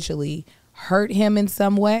potentially hurt him in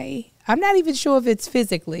some way. I'm not even sure if it's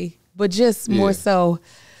physically, but just more so.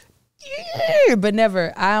 Yeah, but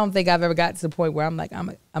never. I don't think I've ever got to the point where I'm like,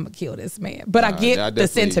 I'm gonna kill this man. But I get the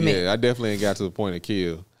sentiment. Yeah, I definitely ain't got to the point of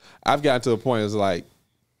kill. I've gotten to a point it's like,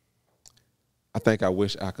 I think I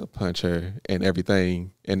wish I could punch her and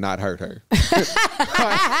everything and not hurt her. if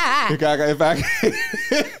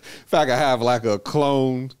I could have like a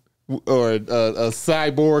clone or a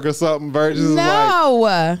cyborg or something versus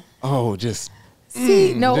like, oh, just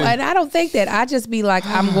see, no, and I don't think that. I just be like,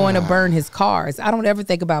 I'm going to burn his cars. I don't ever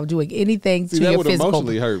think about doing anything to your physical. That would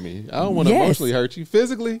emotionally hurt me. I don't want to emotionally hurt you.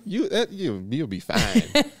 Physically, you'll be fine.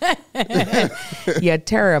 You're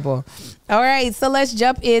terrible. All right, so let's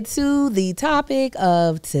jump into the topic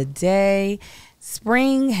of today.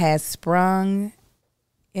 Spring has sprung,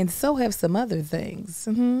 and so have some other things.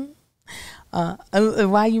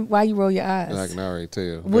 Why you roll your eyes? I can already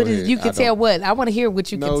tell. What is you can tell what? I want to hear what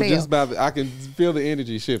you can tell. No, just about I can feel the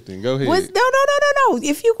energy shifting. Go ahead. No.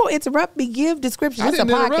 If you go interrupt me, give description. I didn't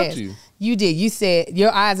interrupt you. You did. You said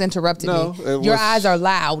your eyes interrupted me. Your eyes are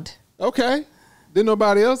loud. Okay. Didn't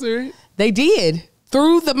nobody else hear it? They did.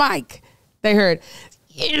 Through the mic. They heard.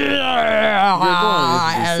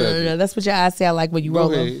 That's what your eyes sound like when you roll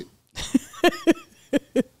them.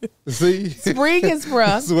 See? Spring is sprung.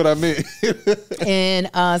 This is what I meant. And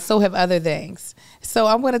so have other things. So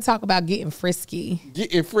I'm going to talk about getting frisky.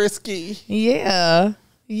 Getting frisky. Yeah.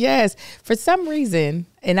 Yes. For some reason,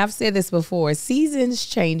 and I've said this before, seasons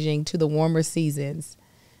changing to the warmer seasons.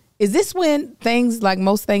 Is this when things, like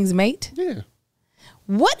most things, mate? Yeah.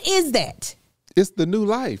 What is that? It's the new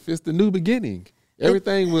life. It's the new beginning.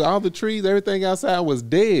 Everything with all the trees, everything outside was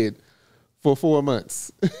dead for 4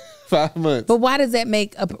 months, 5 months. But why does that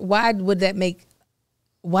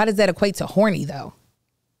equate to horny though?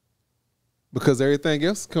 Because everything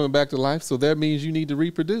else is coming back to life, so that means you need to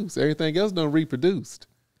reproduce. Everything else done reproduced.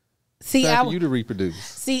 See, time for you to reproduce.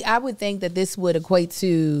 See, I would think that this would equate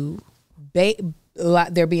to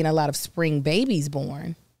there being a lot of spring babies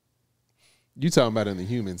born. You talking about in the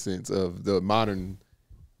human sense of the modern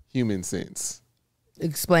human sense.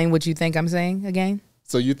 Explain what you think I'm saying again.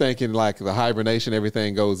 So you thinking like the hibernation,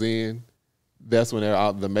 everything goes in. That's when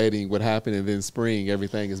the mating would happen, and then spring,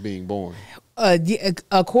 everything is being born.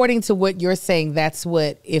 According to what you're saying, that's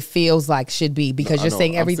what it feels like should be, because you're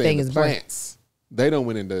saying everything is plants. They don't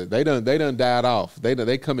went into they done died off.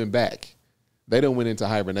 They coming back. They don't went into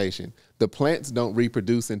hibernation. The plants don't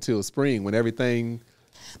reproduce until spring, when everything.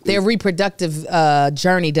 Their reproductive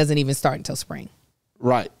journey doesn't even start until spring.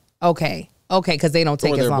 Right. Okay, because they don't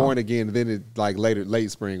take as long. Or they're born again, and then it like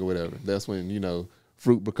late spring or whatever. That's when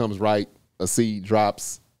fruit becomes ripe, a seed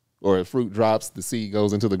drops, or a fruit drops, the seed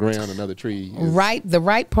goes into the ground, another tree. Right, the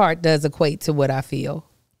right part does equate to what I feel.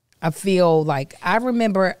 I feel like I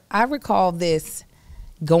recall this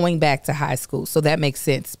going back to high school, so that makes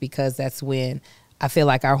sense because that's when I feel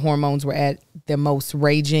like our hormones were at their most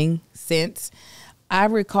raging sense. I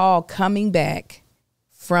recall coming back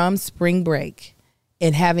from spring break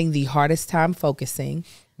and having the hardest time focusing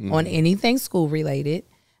on anything school related.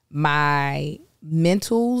 My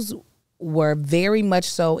mentals were very much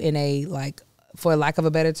so in a, like, for lack of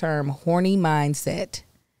a better term, horny mindset.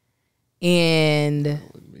 And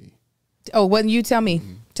wasn't you? Tell me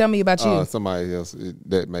about you. Somebody else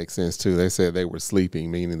that makes sense too. They said they were sleeping,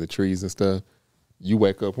 meaning the trees and stuff. You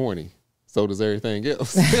wake up horny. So does everything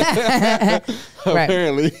else.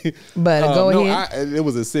 Apparently. But go ahead. It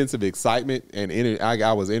was a sense of excitement and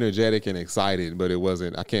I was energetic and excited, but it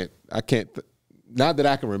wasn't. I can't. Not that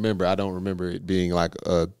I can remember. I don't remember it being like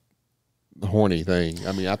a horny thing.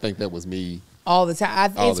 I mean, I think that was me. All the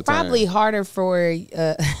time. It's probably harder for.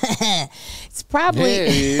 It's probably.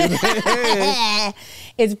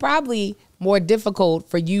 It's probably more difficult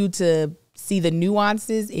for you to see the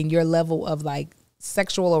nuances in your level of like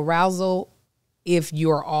sexual arousal if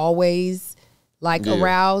you're always like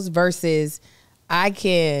aroused versus I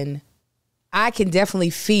can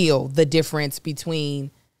definitely feel the difference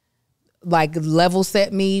between like level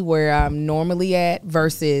set me where I'm normally at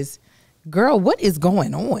versus girl, what is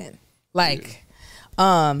going on? Like,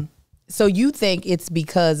 so you think it's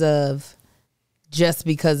because of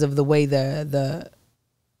the way the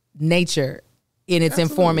nature in it's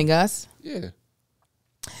informing us? Yeah.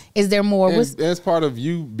 Is there more? That's part of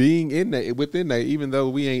you being within that, even though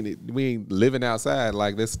we ain't living outside.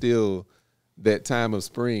 Like that's still that time of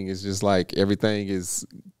spring. It's just like everything is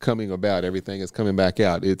coming about. Everything is coming back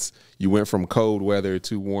out. It's you went from cold weather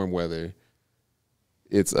to warm weather.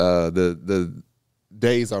 It's the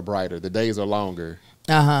days are brighter. The days are longer.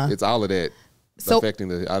 It's all of that affecting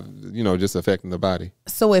just affecting the body.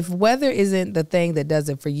 So if weather isn't the thing that does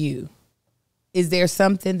it for you, is there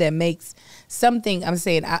something that makes something, I'm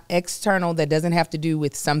saying external, that doesn't have to do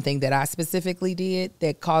with something that I specifically did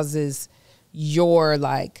that causes your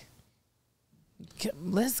like,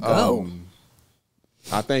 let's go?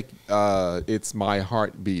 I think it's my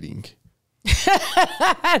heart beating.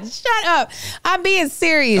 Shut up. I'm being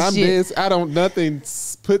serious. Nothing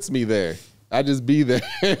puts me there. I just be there.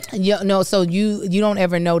 So you don't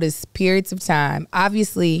ever notice periods of time.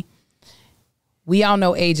 Obviously, we all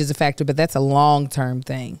know age is a factor, but that's a long-term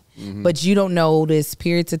thing. Mm-hmm. But you don't notice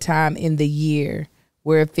periods of time in the year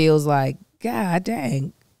where it feels like, God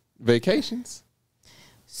dang. Vacations.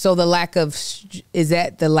 So is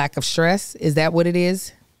that the lack of stress? Is that what it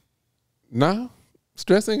is? No.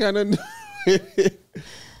 Stress ain't got nothing to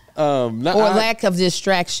lack of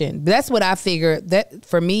distraction. That's what I figure. That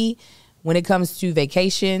for me, when it comes to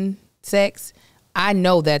vacation sex, I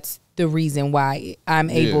know that's the reason why I'm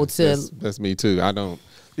able to. That's me too. I don't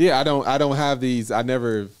have these. I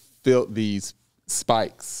never felt these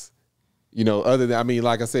spikes. Other than,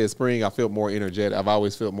 like I said, spring, I felt more energetic. I've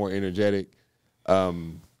always felt more energetic.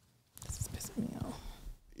 This is pissing me off.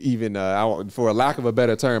 Even for a lack of a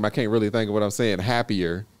better term, I can't really think of what I'm saying.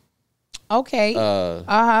 Happier. Okay.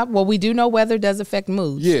 Well, we do know weather does affect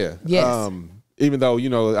moods. Yeah. Yes. Even though,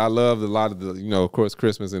 I love a lot of the, of course,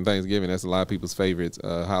 Christmas and Thanksgiving. That's a lot of people's favorites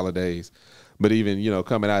holidays. But even,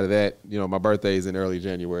 coming out of that, my birthday is in late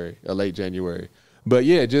January. But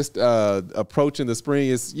yeah, just approaching the spring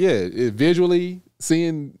is, visually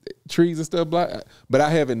seeing trees and stuff. But I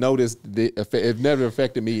haven't noticed it never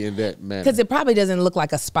affected me in that manner. Because it probably doesn't look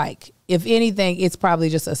like a spike. If anything, it's probably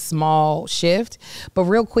just a small shift. But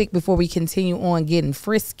real quick, before we continue on getting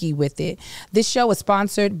frisky with it, this show is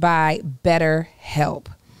sponsored by BetterHelp.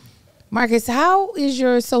 Marcus, how is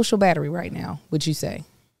your social battery right now, would you say?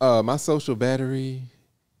 My social battery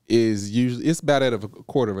is usually, it's about at a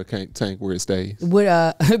quarter of a tank where it stays.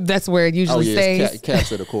 That's where it usually stays? It's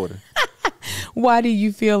caps at a quarter. Why do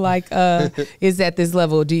you feel like is at this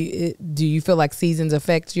level? Do you feel like seasons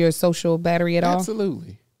affect your social battery at all?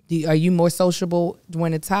 Absolutely. Are you more sociable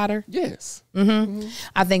when it's hotter? Yes. Mm-hmm.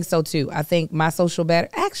 I think so too. I think my social battery,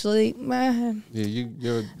 actually, my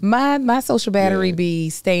social battery be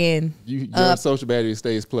staying. Your social battery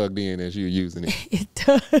stays plugged in as you're using it. It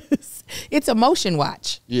does. It's a motion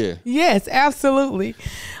watch. Yeah. Yes, absolutely.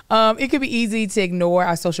 It could be easy to ignore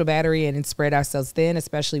our social battery and spread ourselves thin,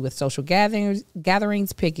 especially with social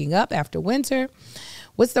gatherings picking up after winter.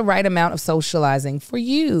 What's the right amount of socializing for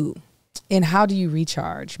you? And how do you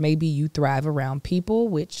recharge? Maybe you thrive around people,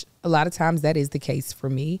 which a lot of times that is the case for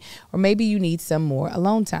me. Or maybe you need some more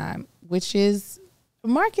alone time, which is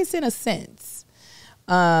Marcus in a sense.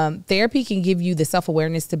 Therapy can give you the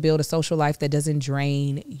self-awareness to build a social life that doesn't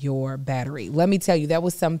drain your battery. Let me tell you, that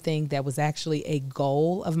was something that was actually a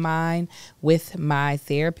goal of mine with my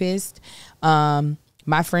therapist.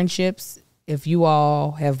 My friendships, if you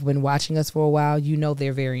all have been watching us for a while, you know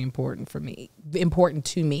they're very important to me.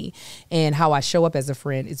 And how I show up as a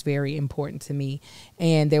friend is very important to me.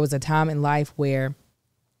 And there was a time in life where,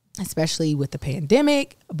 especially with the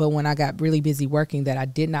pandemic, but when I got really busy working, that I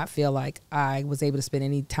did not feel like I was able to spend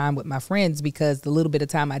any time with my friends, because the little bit of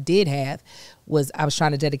time I did have I was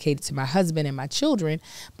trying to dedicate it to my husband and my children.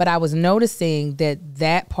 But I was noticing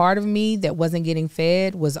that part of me that wasn't getting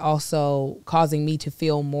fed was also causing me to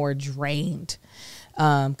feel more drained.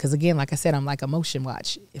 Because again, like I said, I'm like a motion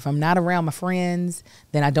watch. If I'm not around my friends,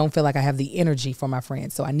 then I don't feel like I have the energy for my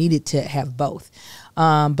friends. So I needed to have both.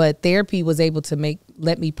 But therapy was able to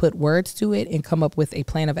let me put words to it and come up with a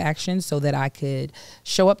plan of action so that I could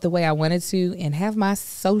show up the way I wanted to and have my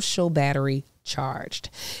social battery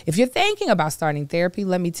charged. If you're thinking about starting therapy,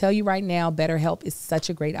 let me tell you right now, BetterHelp is such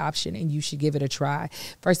a great option and you should give it a try.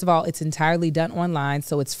 First of all, it's entirely done online,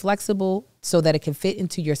 so it's flexible so that it can fit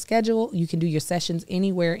into your schedule. You can do your sessions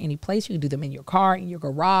anywhere, any place. You can do them in your car, in your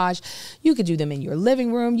garage. You could do them in your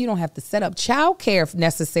living room. You don't have to set up childcare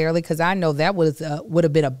necessarily, because I know that would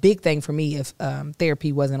have been a big thing for me if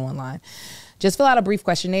therapy wasn't online. Just fill out a brief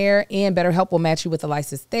questionnaire and BetterHelp will match you with a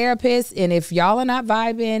licensed therapist. And if y'all are not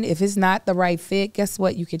vibing, if it's not the right fit, guess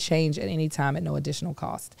what? You could change at any time at no additional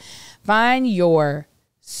cost. Find your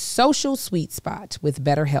social sweet spot with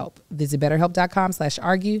BetterHelp. Visit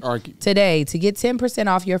BetterHelp.com/argue today to get 10%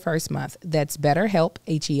 off your first month. That's BetterHelp,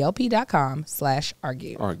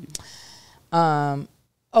 HELP.com/argue.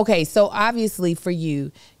 Okay, so obviously for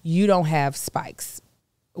you, you don't have spikes,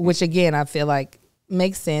 which again, I feel like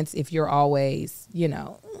makes sense if you're always,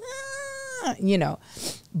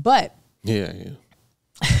 but yeah.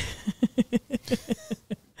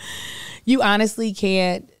 You honestly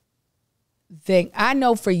can't think. I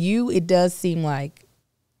know for you, it does seem like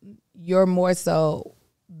you're more so,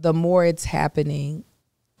 the more it's happening,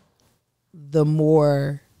 the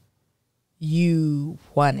more you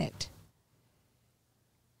want it.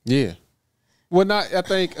 Yeah. Well, I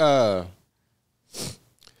think,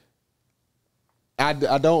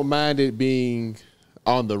 I don't mind it being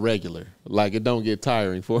on the regular. Like, it don't get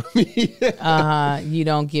tiring for me. You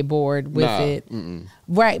don't get bored with it. Mm-mm.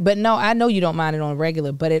 Right. But no, I know you don't mind it on the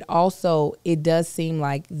regular, but it does seem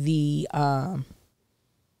like the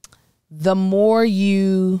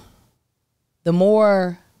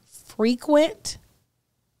more frequent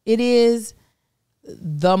it is,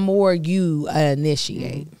 the more you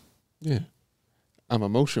initiate. Yeah. I'm a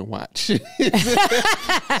motion watch.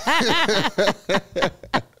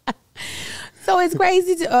 So it's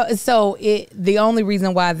crazy. The only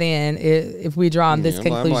reason why then, if we draw on this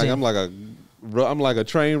conclusion, I'm like a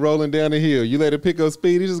train rolling down the hill. You let it pick up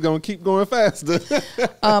speed, it's just gonna keep going faster.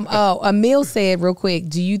 Emil said real quick,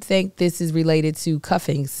 do you think this is related to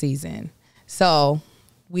cuffing season? So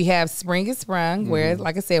we have spring and sprung, where,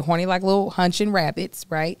 like I said, horny like little hunching rabbits,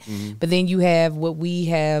 right? But then you have what we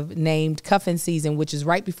have named cuffing season, which is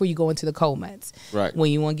right before you go into the cold months, right? When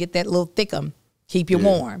you want to get that little thickum, keep you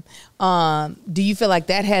warm. Do you feel like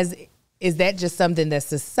is that just something that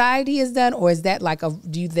society has done, or is that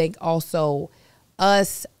do you think also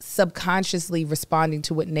us subconsciously responding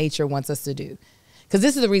to what nature wants us to do? Because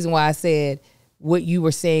this is the reason why I said what you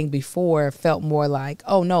were saying before felt more like,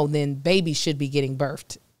 oh no, then babies should be getting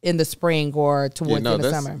birthed in the spring or towards the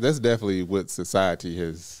summer. That's definitely what society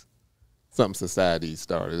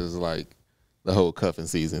started. It's like the whole cuffing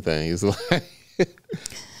season thing. It's like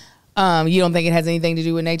you don't think it has anything to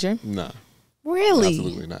do with nature? No. Really?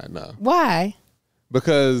 Absolutely not, no. Why?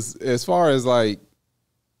 Because as far as like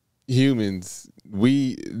humans,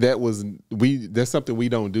 that's something we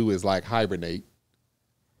don't do, is like hibernate.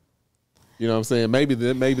 You know what I'm saying? Maybe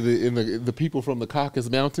the people from the Caucasus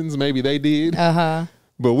Mountains, maybe they did.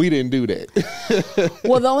 But we didn't do that.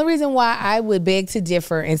 Well, the only reason why I would beg to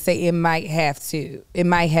differ and say it might have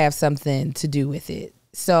something to do with it.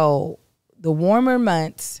 So the warmer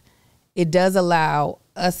months, it does allow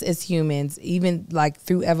us as humans, even like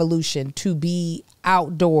through evolution, to be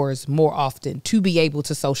outdoors more often, to be able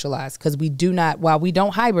to socialize. Because while we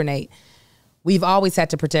don't hibernate, we've always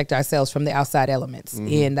had to protect ourselves from the outside elements.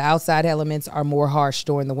 And the outside elements are more harsh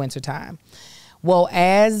during the wintertime. Well,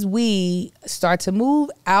 as we start to move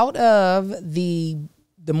out of the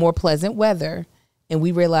more pleasant weather and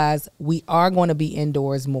we realize we are going to be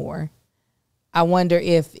indoors more, I wonder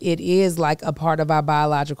if it is like a part of our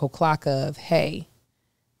biological clock of, hey,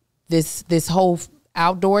 this whole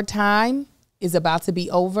outdoor time is about to be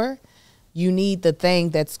over. You need the thing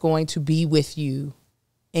that's going to be with you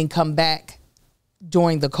and come back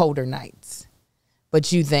during the colder nights.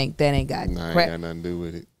 But you think that ain't got ain't got nothing to do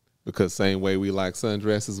with it. Because same way we like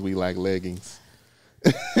sundresses, we like leggings.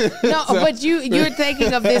 No, but you're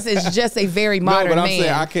thinking of this as just a very modern man. No, but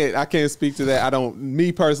I'm saying I can't speak to that.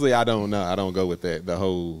 Me personally, I don't know. I don't go with that. The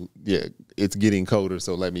whole, it's getting colder,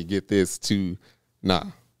 so let me get this to, nah.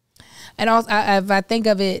 And also, if I think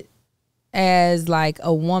of it as like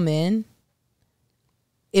a woman,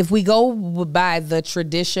 if we go by the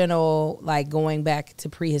traditional, like going back to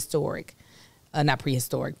prehistoric, not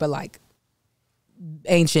prehistoric, but like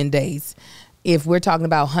ancient days, if we're talking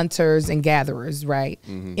about hunters and gatherers, right?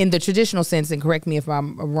 In the traditional sense, and correct me if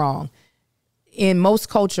I'm wrong, in most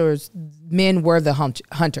cultures, men were the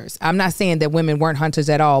hunters. I'm not saying that women weren't hunters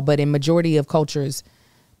at all, but in majority of cultures,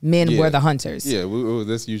 men were the hunters. Yeah,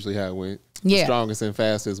 that's usually how it went. Yeah. The strongest and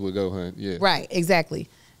fastest would go hunt. Yeah. Right, exactly.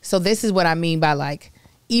 So this is what I mean by, like,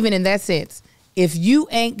 even in that sense, if you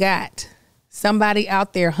ain't got somebody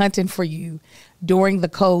out there hunting for you during the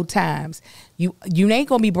cold times, you ain't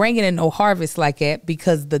gonna be bringing in no harvest like that,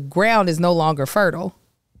 because the ground is no longer fertile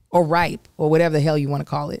or ripe or whatever the hell you want to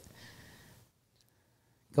call it.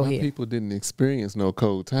 Go ahead. People didn't experience no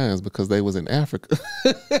cold times because they was in Africa.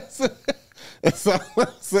 That's all I'm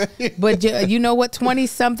saying. But you know what?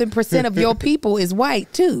 20-something% of your people is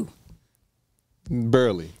white too.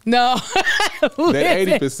 Barely. No.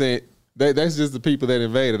 That 80%. That's just the people that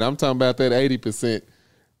invaded. I'm talking about that 80%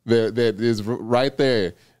 that is right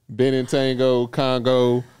there. Benin, Tango,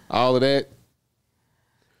 Congo, all of that.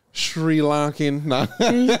 Sri Lankan.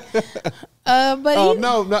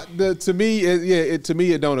 To me,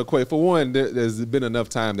 it don't equate. For one, there's been enough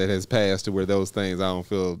time that has passed to where those things I don't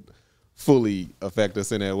feel fully affect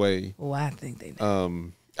us in that way. Well, I think they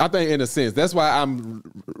do. I think in a sense that's why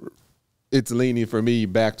it's leaning for me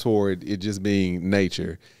back toward it just being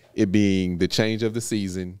nature, it being the change of the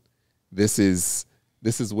season. This is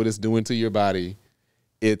what it's doing to your body.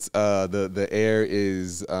 It's the air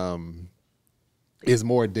is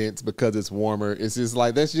more dense because it's warmer. It's just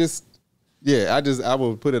like, that's just, I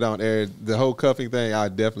will put it on air. The whole cuffing thing, I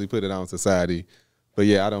definitely put it on society. But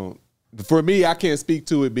yeah, I don't For me, I can't speak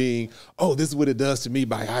to it being, oh, this is what it does to me you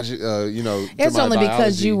know. It's to my only because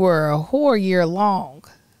biology. you were a whore year long.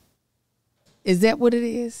 Is that what it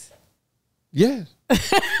is? Yeah.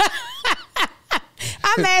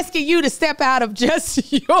 I'm asking you to step out of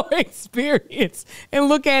just your experience and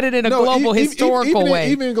look at it in a global historical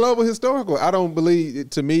way. Even global historical, I don't believe,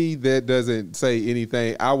 to me, that doesn't say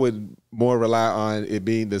anything. I would more rely on it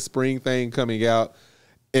being the spring thing coming out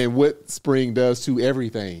and what spring does to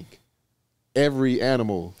everything, every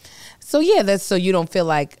animal. So yeah, that's so you don't feel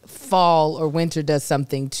like fall or winter does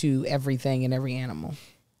something to everything and every animal.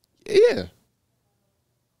 Yeah.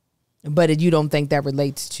 But you don't think that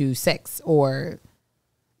relates to sex or...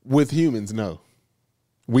 With humans, no.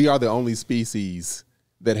 We are the only species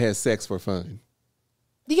that has sex for fun.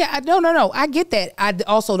 Yeah, no. I get that. I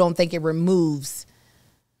also don't think it removes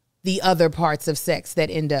the other parts of sex that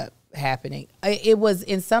end up happening. It was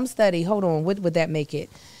in some study, hold on, what would that make it?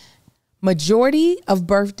 Majority of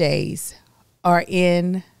birthdays are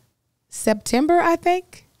in September, I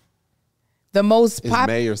think. The most It's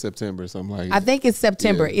May or September, something like that. I think it's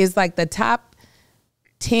September. Yeah. It's like the top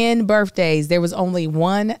 10 birthdays, there was only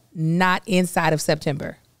one not inside of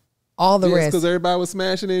September. All the rest. because everybody was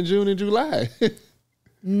smashing in June and July.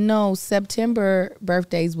 No, September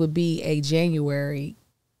birthdays would be a January.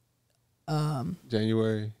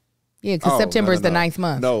 January? Yeah, because September is the 9th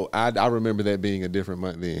month. No, I remember that being a different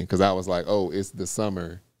month then because I was like, oh, it's the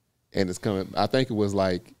summer and it's coming. I think it was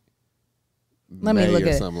like Let me May look or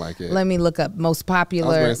at something like that. Let me look up most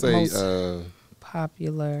popular. I was going to say, most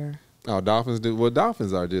popular dolphins do. Well,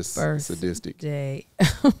 dolphins are just sadistic. birthday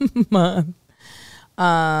month.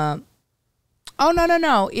 Oh,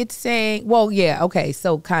 no. It's saying, well, yeah, okay.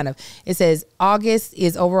 So kind of, it says August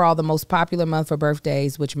is overall the most popular month for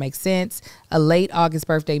birthdays, which makes sense. A late August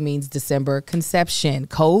birthday means December conception,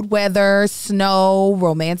 cold weather, snow,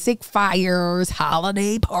 romantic fires,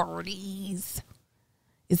 holiday parties.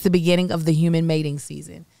 It's the beginning of the human mating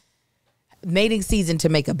season. Mating season to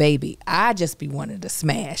make a baby. I just be wanting to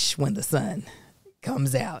smash when the sun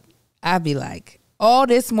comes out. I'd be like, oh,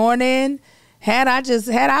 this morning, had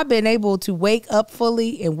I been able to wake up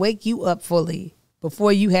fully and wake you up fully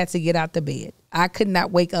before you had to get out the bed, I could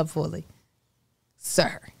not wake up fully.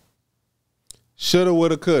 Sir. Shoulda,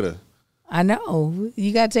 woulda, coulda. I know.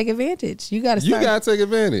 You got to take advantage. You got to start. You got to take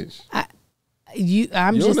advantage. You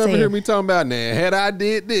don't just never saying. hear me talking about, nah, had I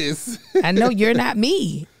did this. I know you're not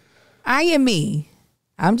me. I am me.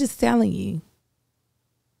 I'm just telling you.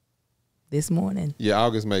 This morning. Yeah,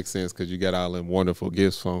 August makes sense because you got all them wonderful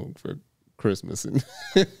gifts for Christmas and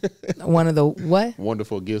One of the what?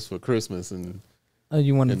 wonderful gifts for Christmas and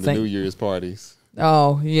You want to the think? New Year's parties.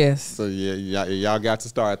 Oh yes. So yeah, y'all got to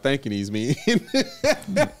start thanking these men.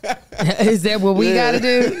 Is that what we got to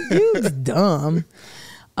do? You dumb.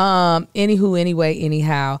 Anywho, anyway,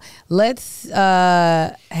 anyhow, let's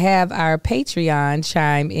have our Patreon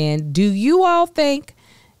chime in. Do you all think?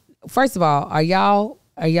 First of all, are y'all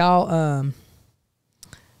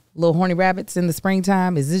little horny rabbits in the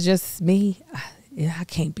springtime? Is it just me? I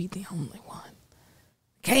can't be the only one.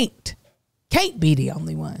 Can't be the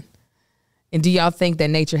only one. And do y'all think that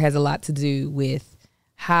nature has a lot to do with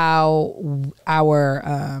how our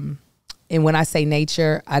and when I say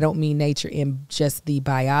nature, I don't mean nature in just the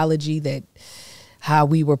biology that how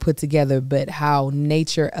we were put together, but how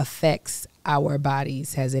nature affects our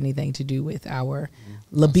bodies has anything to do with our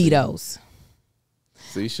libidos.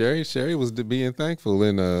 See, Sherry was being thankful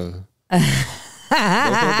in both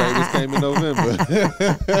her babies came in November.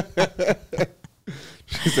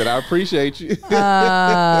 She said, I appreciate you.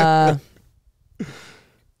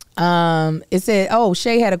 It said, oh,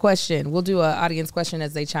 Shay had a question. We'll do an audience question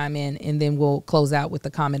as they chime in, and then we'll close out with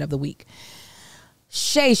the comment of the week.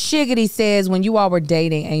 Shay Shiggity says, when you all were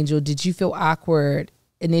dating, Angel, did you feel awkward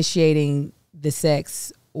initiating the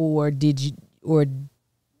sex, or did you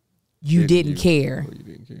didn't care? Or you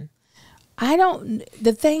didn't care? I don't.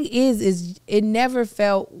 The thing is it never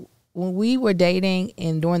felt when we were dating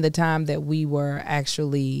and during the time that we were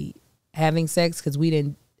actually having sex, because we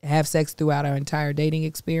didn't have sex throughout our entire dating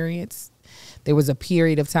experience. There was a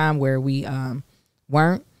period of time where we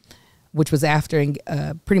weren't, which was after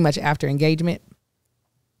pretty much after engagement.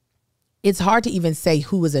 It's hard to even say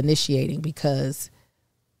who was initiating because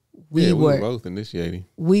we were both initiating.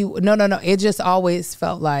 No. It just always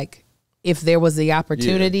felt like if there was the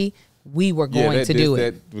opportunity, we were going to do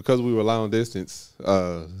it. Because we were long distance,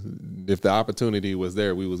 if the opportunity was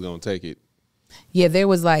there, we was going to take it. Yeah, there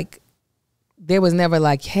was never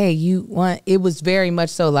like, hey, you want, it was very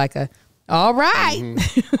much so like all right.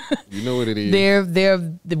 Mm-hmm. You know what it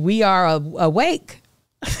is. We are awake.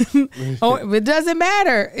 Oh, it doesn't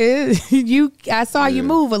matter. I saw you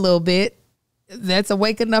move a little bit. That's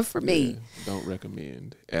awake enough for me. Don't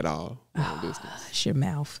recommend at all. Shut your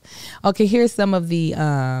mouth. Okay, here's some of the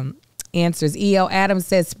answers. E.L. Adams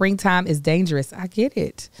says springtime is dangerous. I get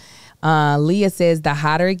it. Leah says the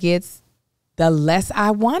hotter it gets, the less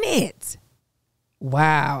I want it.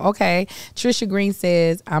 Wow. Okay. Trisha Green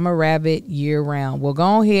says I'm a rabbit year round. Well,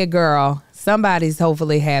 go ahead, girl. Somebody's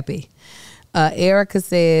hopefully happy. Erica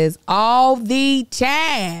says all the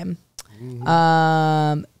time.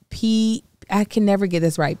 I can never get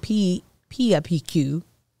this right. PQ.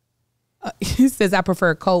 He says I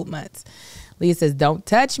prefer cold months. Leah says don't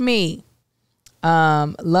touch me.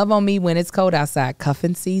 Love on me when it's cold outside.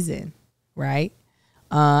 Cuffing season, right?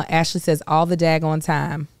 Ashley says all the daggone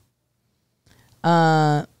time.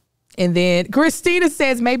 And then Christina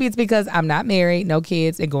says maybe it's because I'm not married, no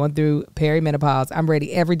kids, and going through perimenopause. I'm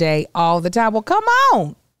ready every day, all the time. Well, come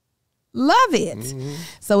on. Love it. Mm-hmm.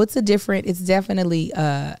 So it's definitely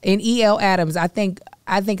and E.L. Adams, I think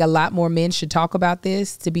a lot more men should talk about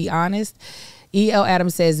this, to be honest. E.L.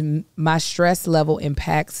 Adams says my stress level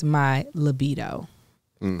impacts my libido.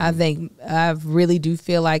 Mm-hmm. I really do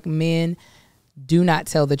feel like men do not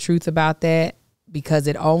tell the truth about that, because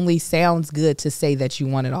it only sounds good to say that you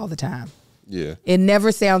want it all the time. Yeah. It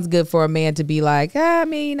never sounds good for a man to be like,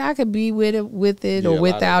 I could be with it or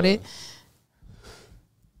without it.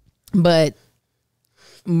 But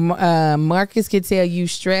Marcus could tell you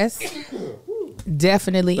stress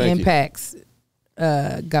definitely impacts.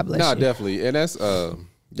 God bless you. No, definitely. And that's, I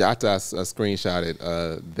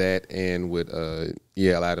screenshotted that, and what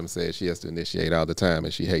E.L. Adams said she has to initiate all the time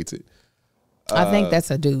and she hates it. I think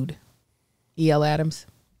that's a dude. E.L. Adams.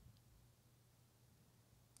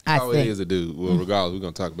 I think it is a dude. Well, regardless, we're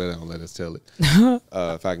gonna talk about it. Don't let us tell it.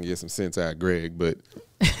 If I can get some sense out of Greg, but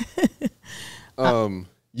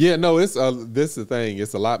yeah, no, it's this is the thing.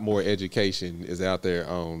 It's a lot more education is out there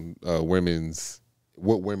on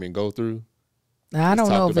what women go through. I don't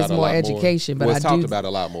know if it's more education, but it's talked about a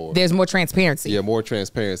lot more. There's more transparency. Yeah, more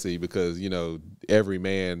transparency, because every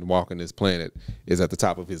man walking this planet is at the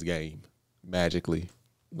top of his game magically.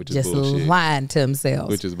 Which is just bullshit. Lying to themselves.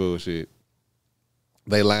 Which is bullshit.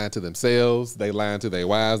 They lying to themselves. They lying to their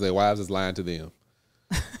wives. Their wives is lying to them.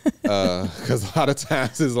 Because a lot of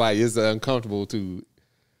times it's uncomfortable to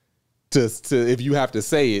if you have to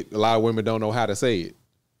say it. A lot of women don't know how to say it.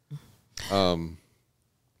 No,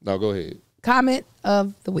 go ahead. Comment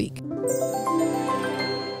of the week.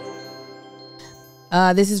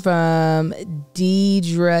 This is from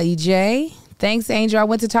Deidre EJ. Thanks, Angel. I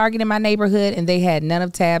went to Target in my neighborhood and they had none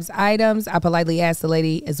of Tab's items. I politely asked the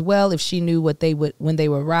lady as well if she knew what they would when they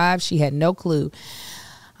would arrive. She had no clue.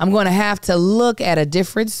 I'm going to have to look at a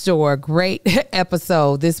different store. Great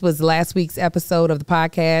episode. This was last week's episode of the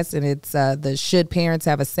podcast, and it's the should parents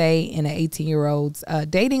have a say in an 18-year-old's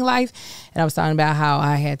dating life. And I was talking about how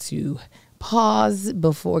I had to pause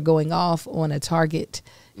before going off on a Target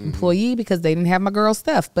employee because they didn't have my girl's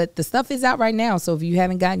stuff, but the stuff is out right now. So if you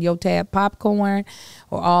haven't gotten your Tab popcorn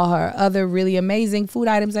or all her other really amazing food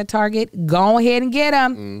items at Target, go ahead and get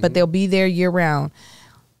them. But they'll be there year round.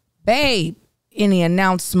 Babe, any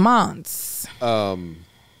announcements? None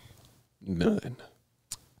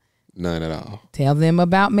at all. Tell them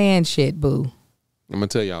about man shit, boo. I'm gonna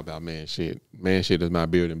tell y'all about man shit. Man shit is my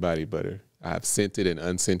beard and body butter. I have scented and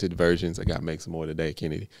unscented versions. I gotta make some more today,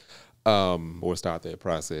 Kennedy. Or start that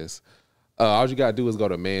process. All you gotta do is go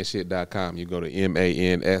to manshit.com. You go to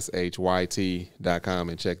manshYT.com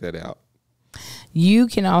and check that out. You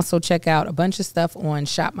can also check out a bunch of stuff on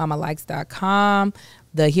shopmamalikes.com.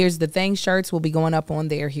 The Here's the Thing shirts will be going up on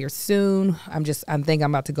there here soon. I think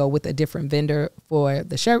I'm about to go with a different vendor for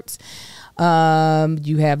the shirts.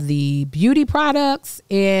 You have the beauty products,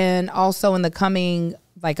 and also in the coming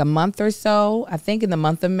like a month or so, I think in the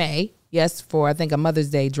month of May, yes, for I think a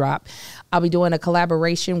Mother's Day drop, I'll be doing a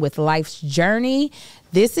collaboration with Life's Journey.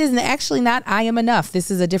 This is actually not I Am Enough.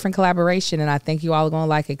 This is a different collaboration, and I think you all are going to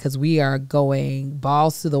like it because we are going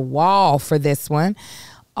balls to the wall for this one.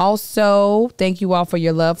 Also, thank you all for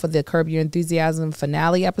your love for the Curb Your Enthusiasm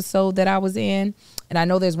finale episode that I was in. And I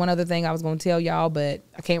know there's one other thing I was going to tell y'all, but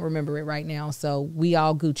I can't remember it right now. So we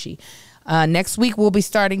all Gucci. Next week, we'll be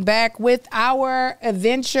starting back with our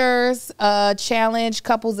Adventures Challenge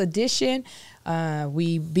Couples Edition.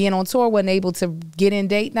 We, being on tour, wasn't able to get in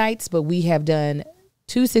date nights, but we have done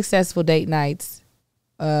 2 successful date nights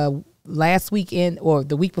last weekend, or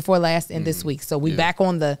the week before last, and this week. So we back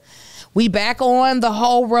on the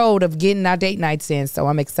whole road of getting our date nights in. So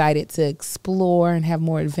I'm excited to explore and have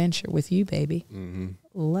more adventure with you, baby.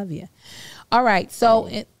 Love you. All right. So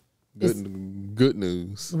Good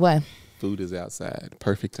news. What? Food is outside.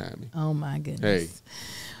 Perfect timing. Oh my goodness.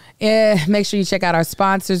 Hey. Make sure you check out our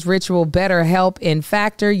sponsors, Ritual, BetterHelp, and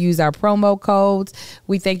Factor. Use our promo codes.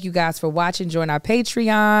 We thank you guys for watching. Join our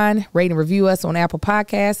Patreon. Rate and review us on Apple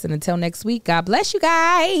Podcasts. And until next week, God bless you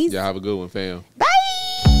guys. Y'all have a good one, fam. Bye.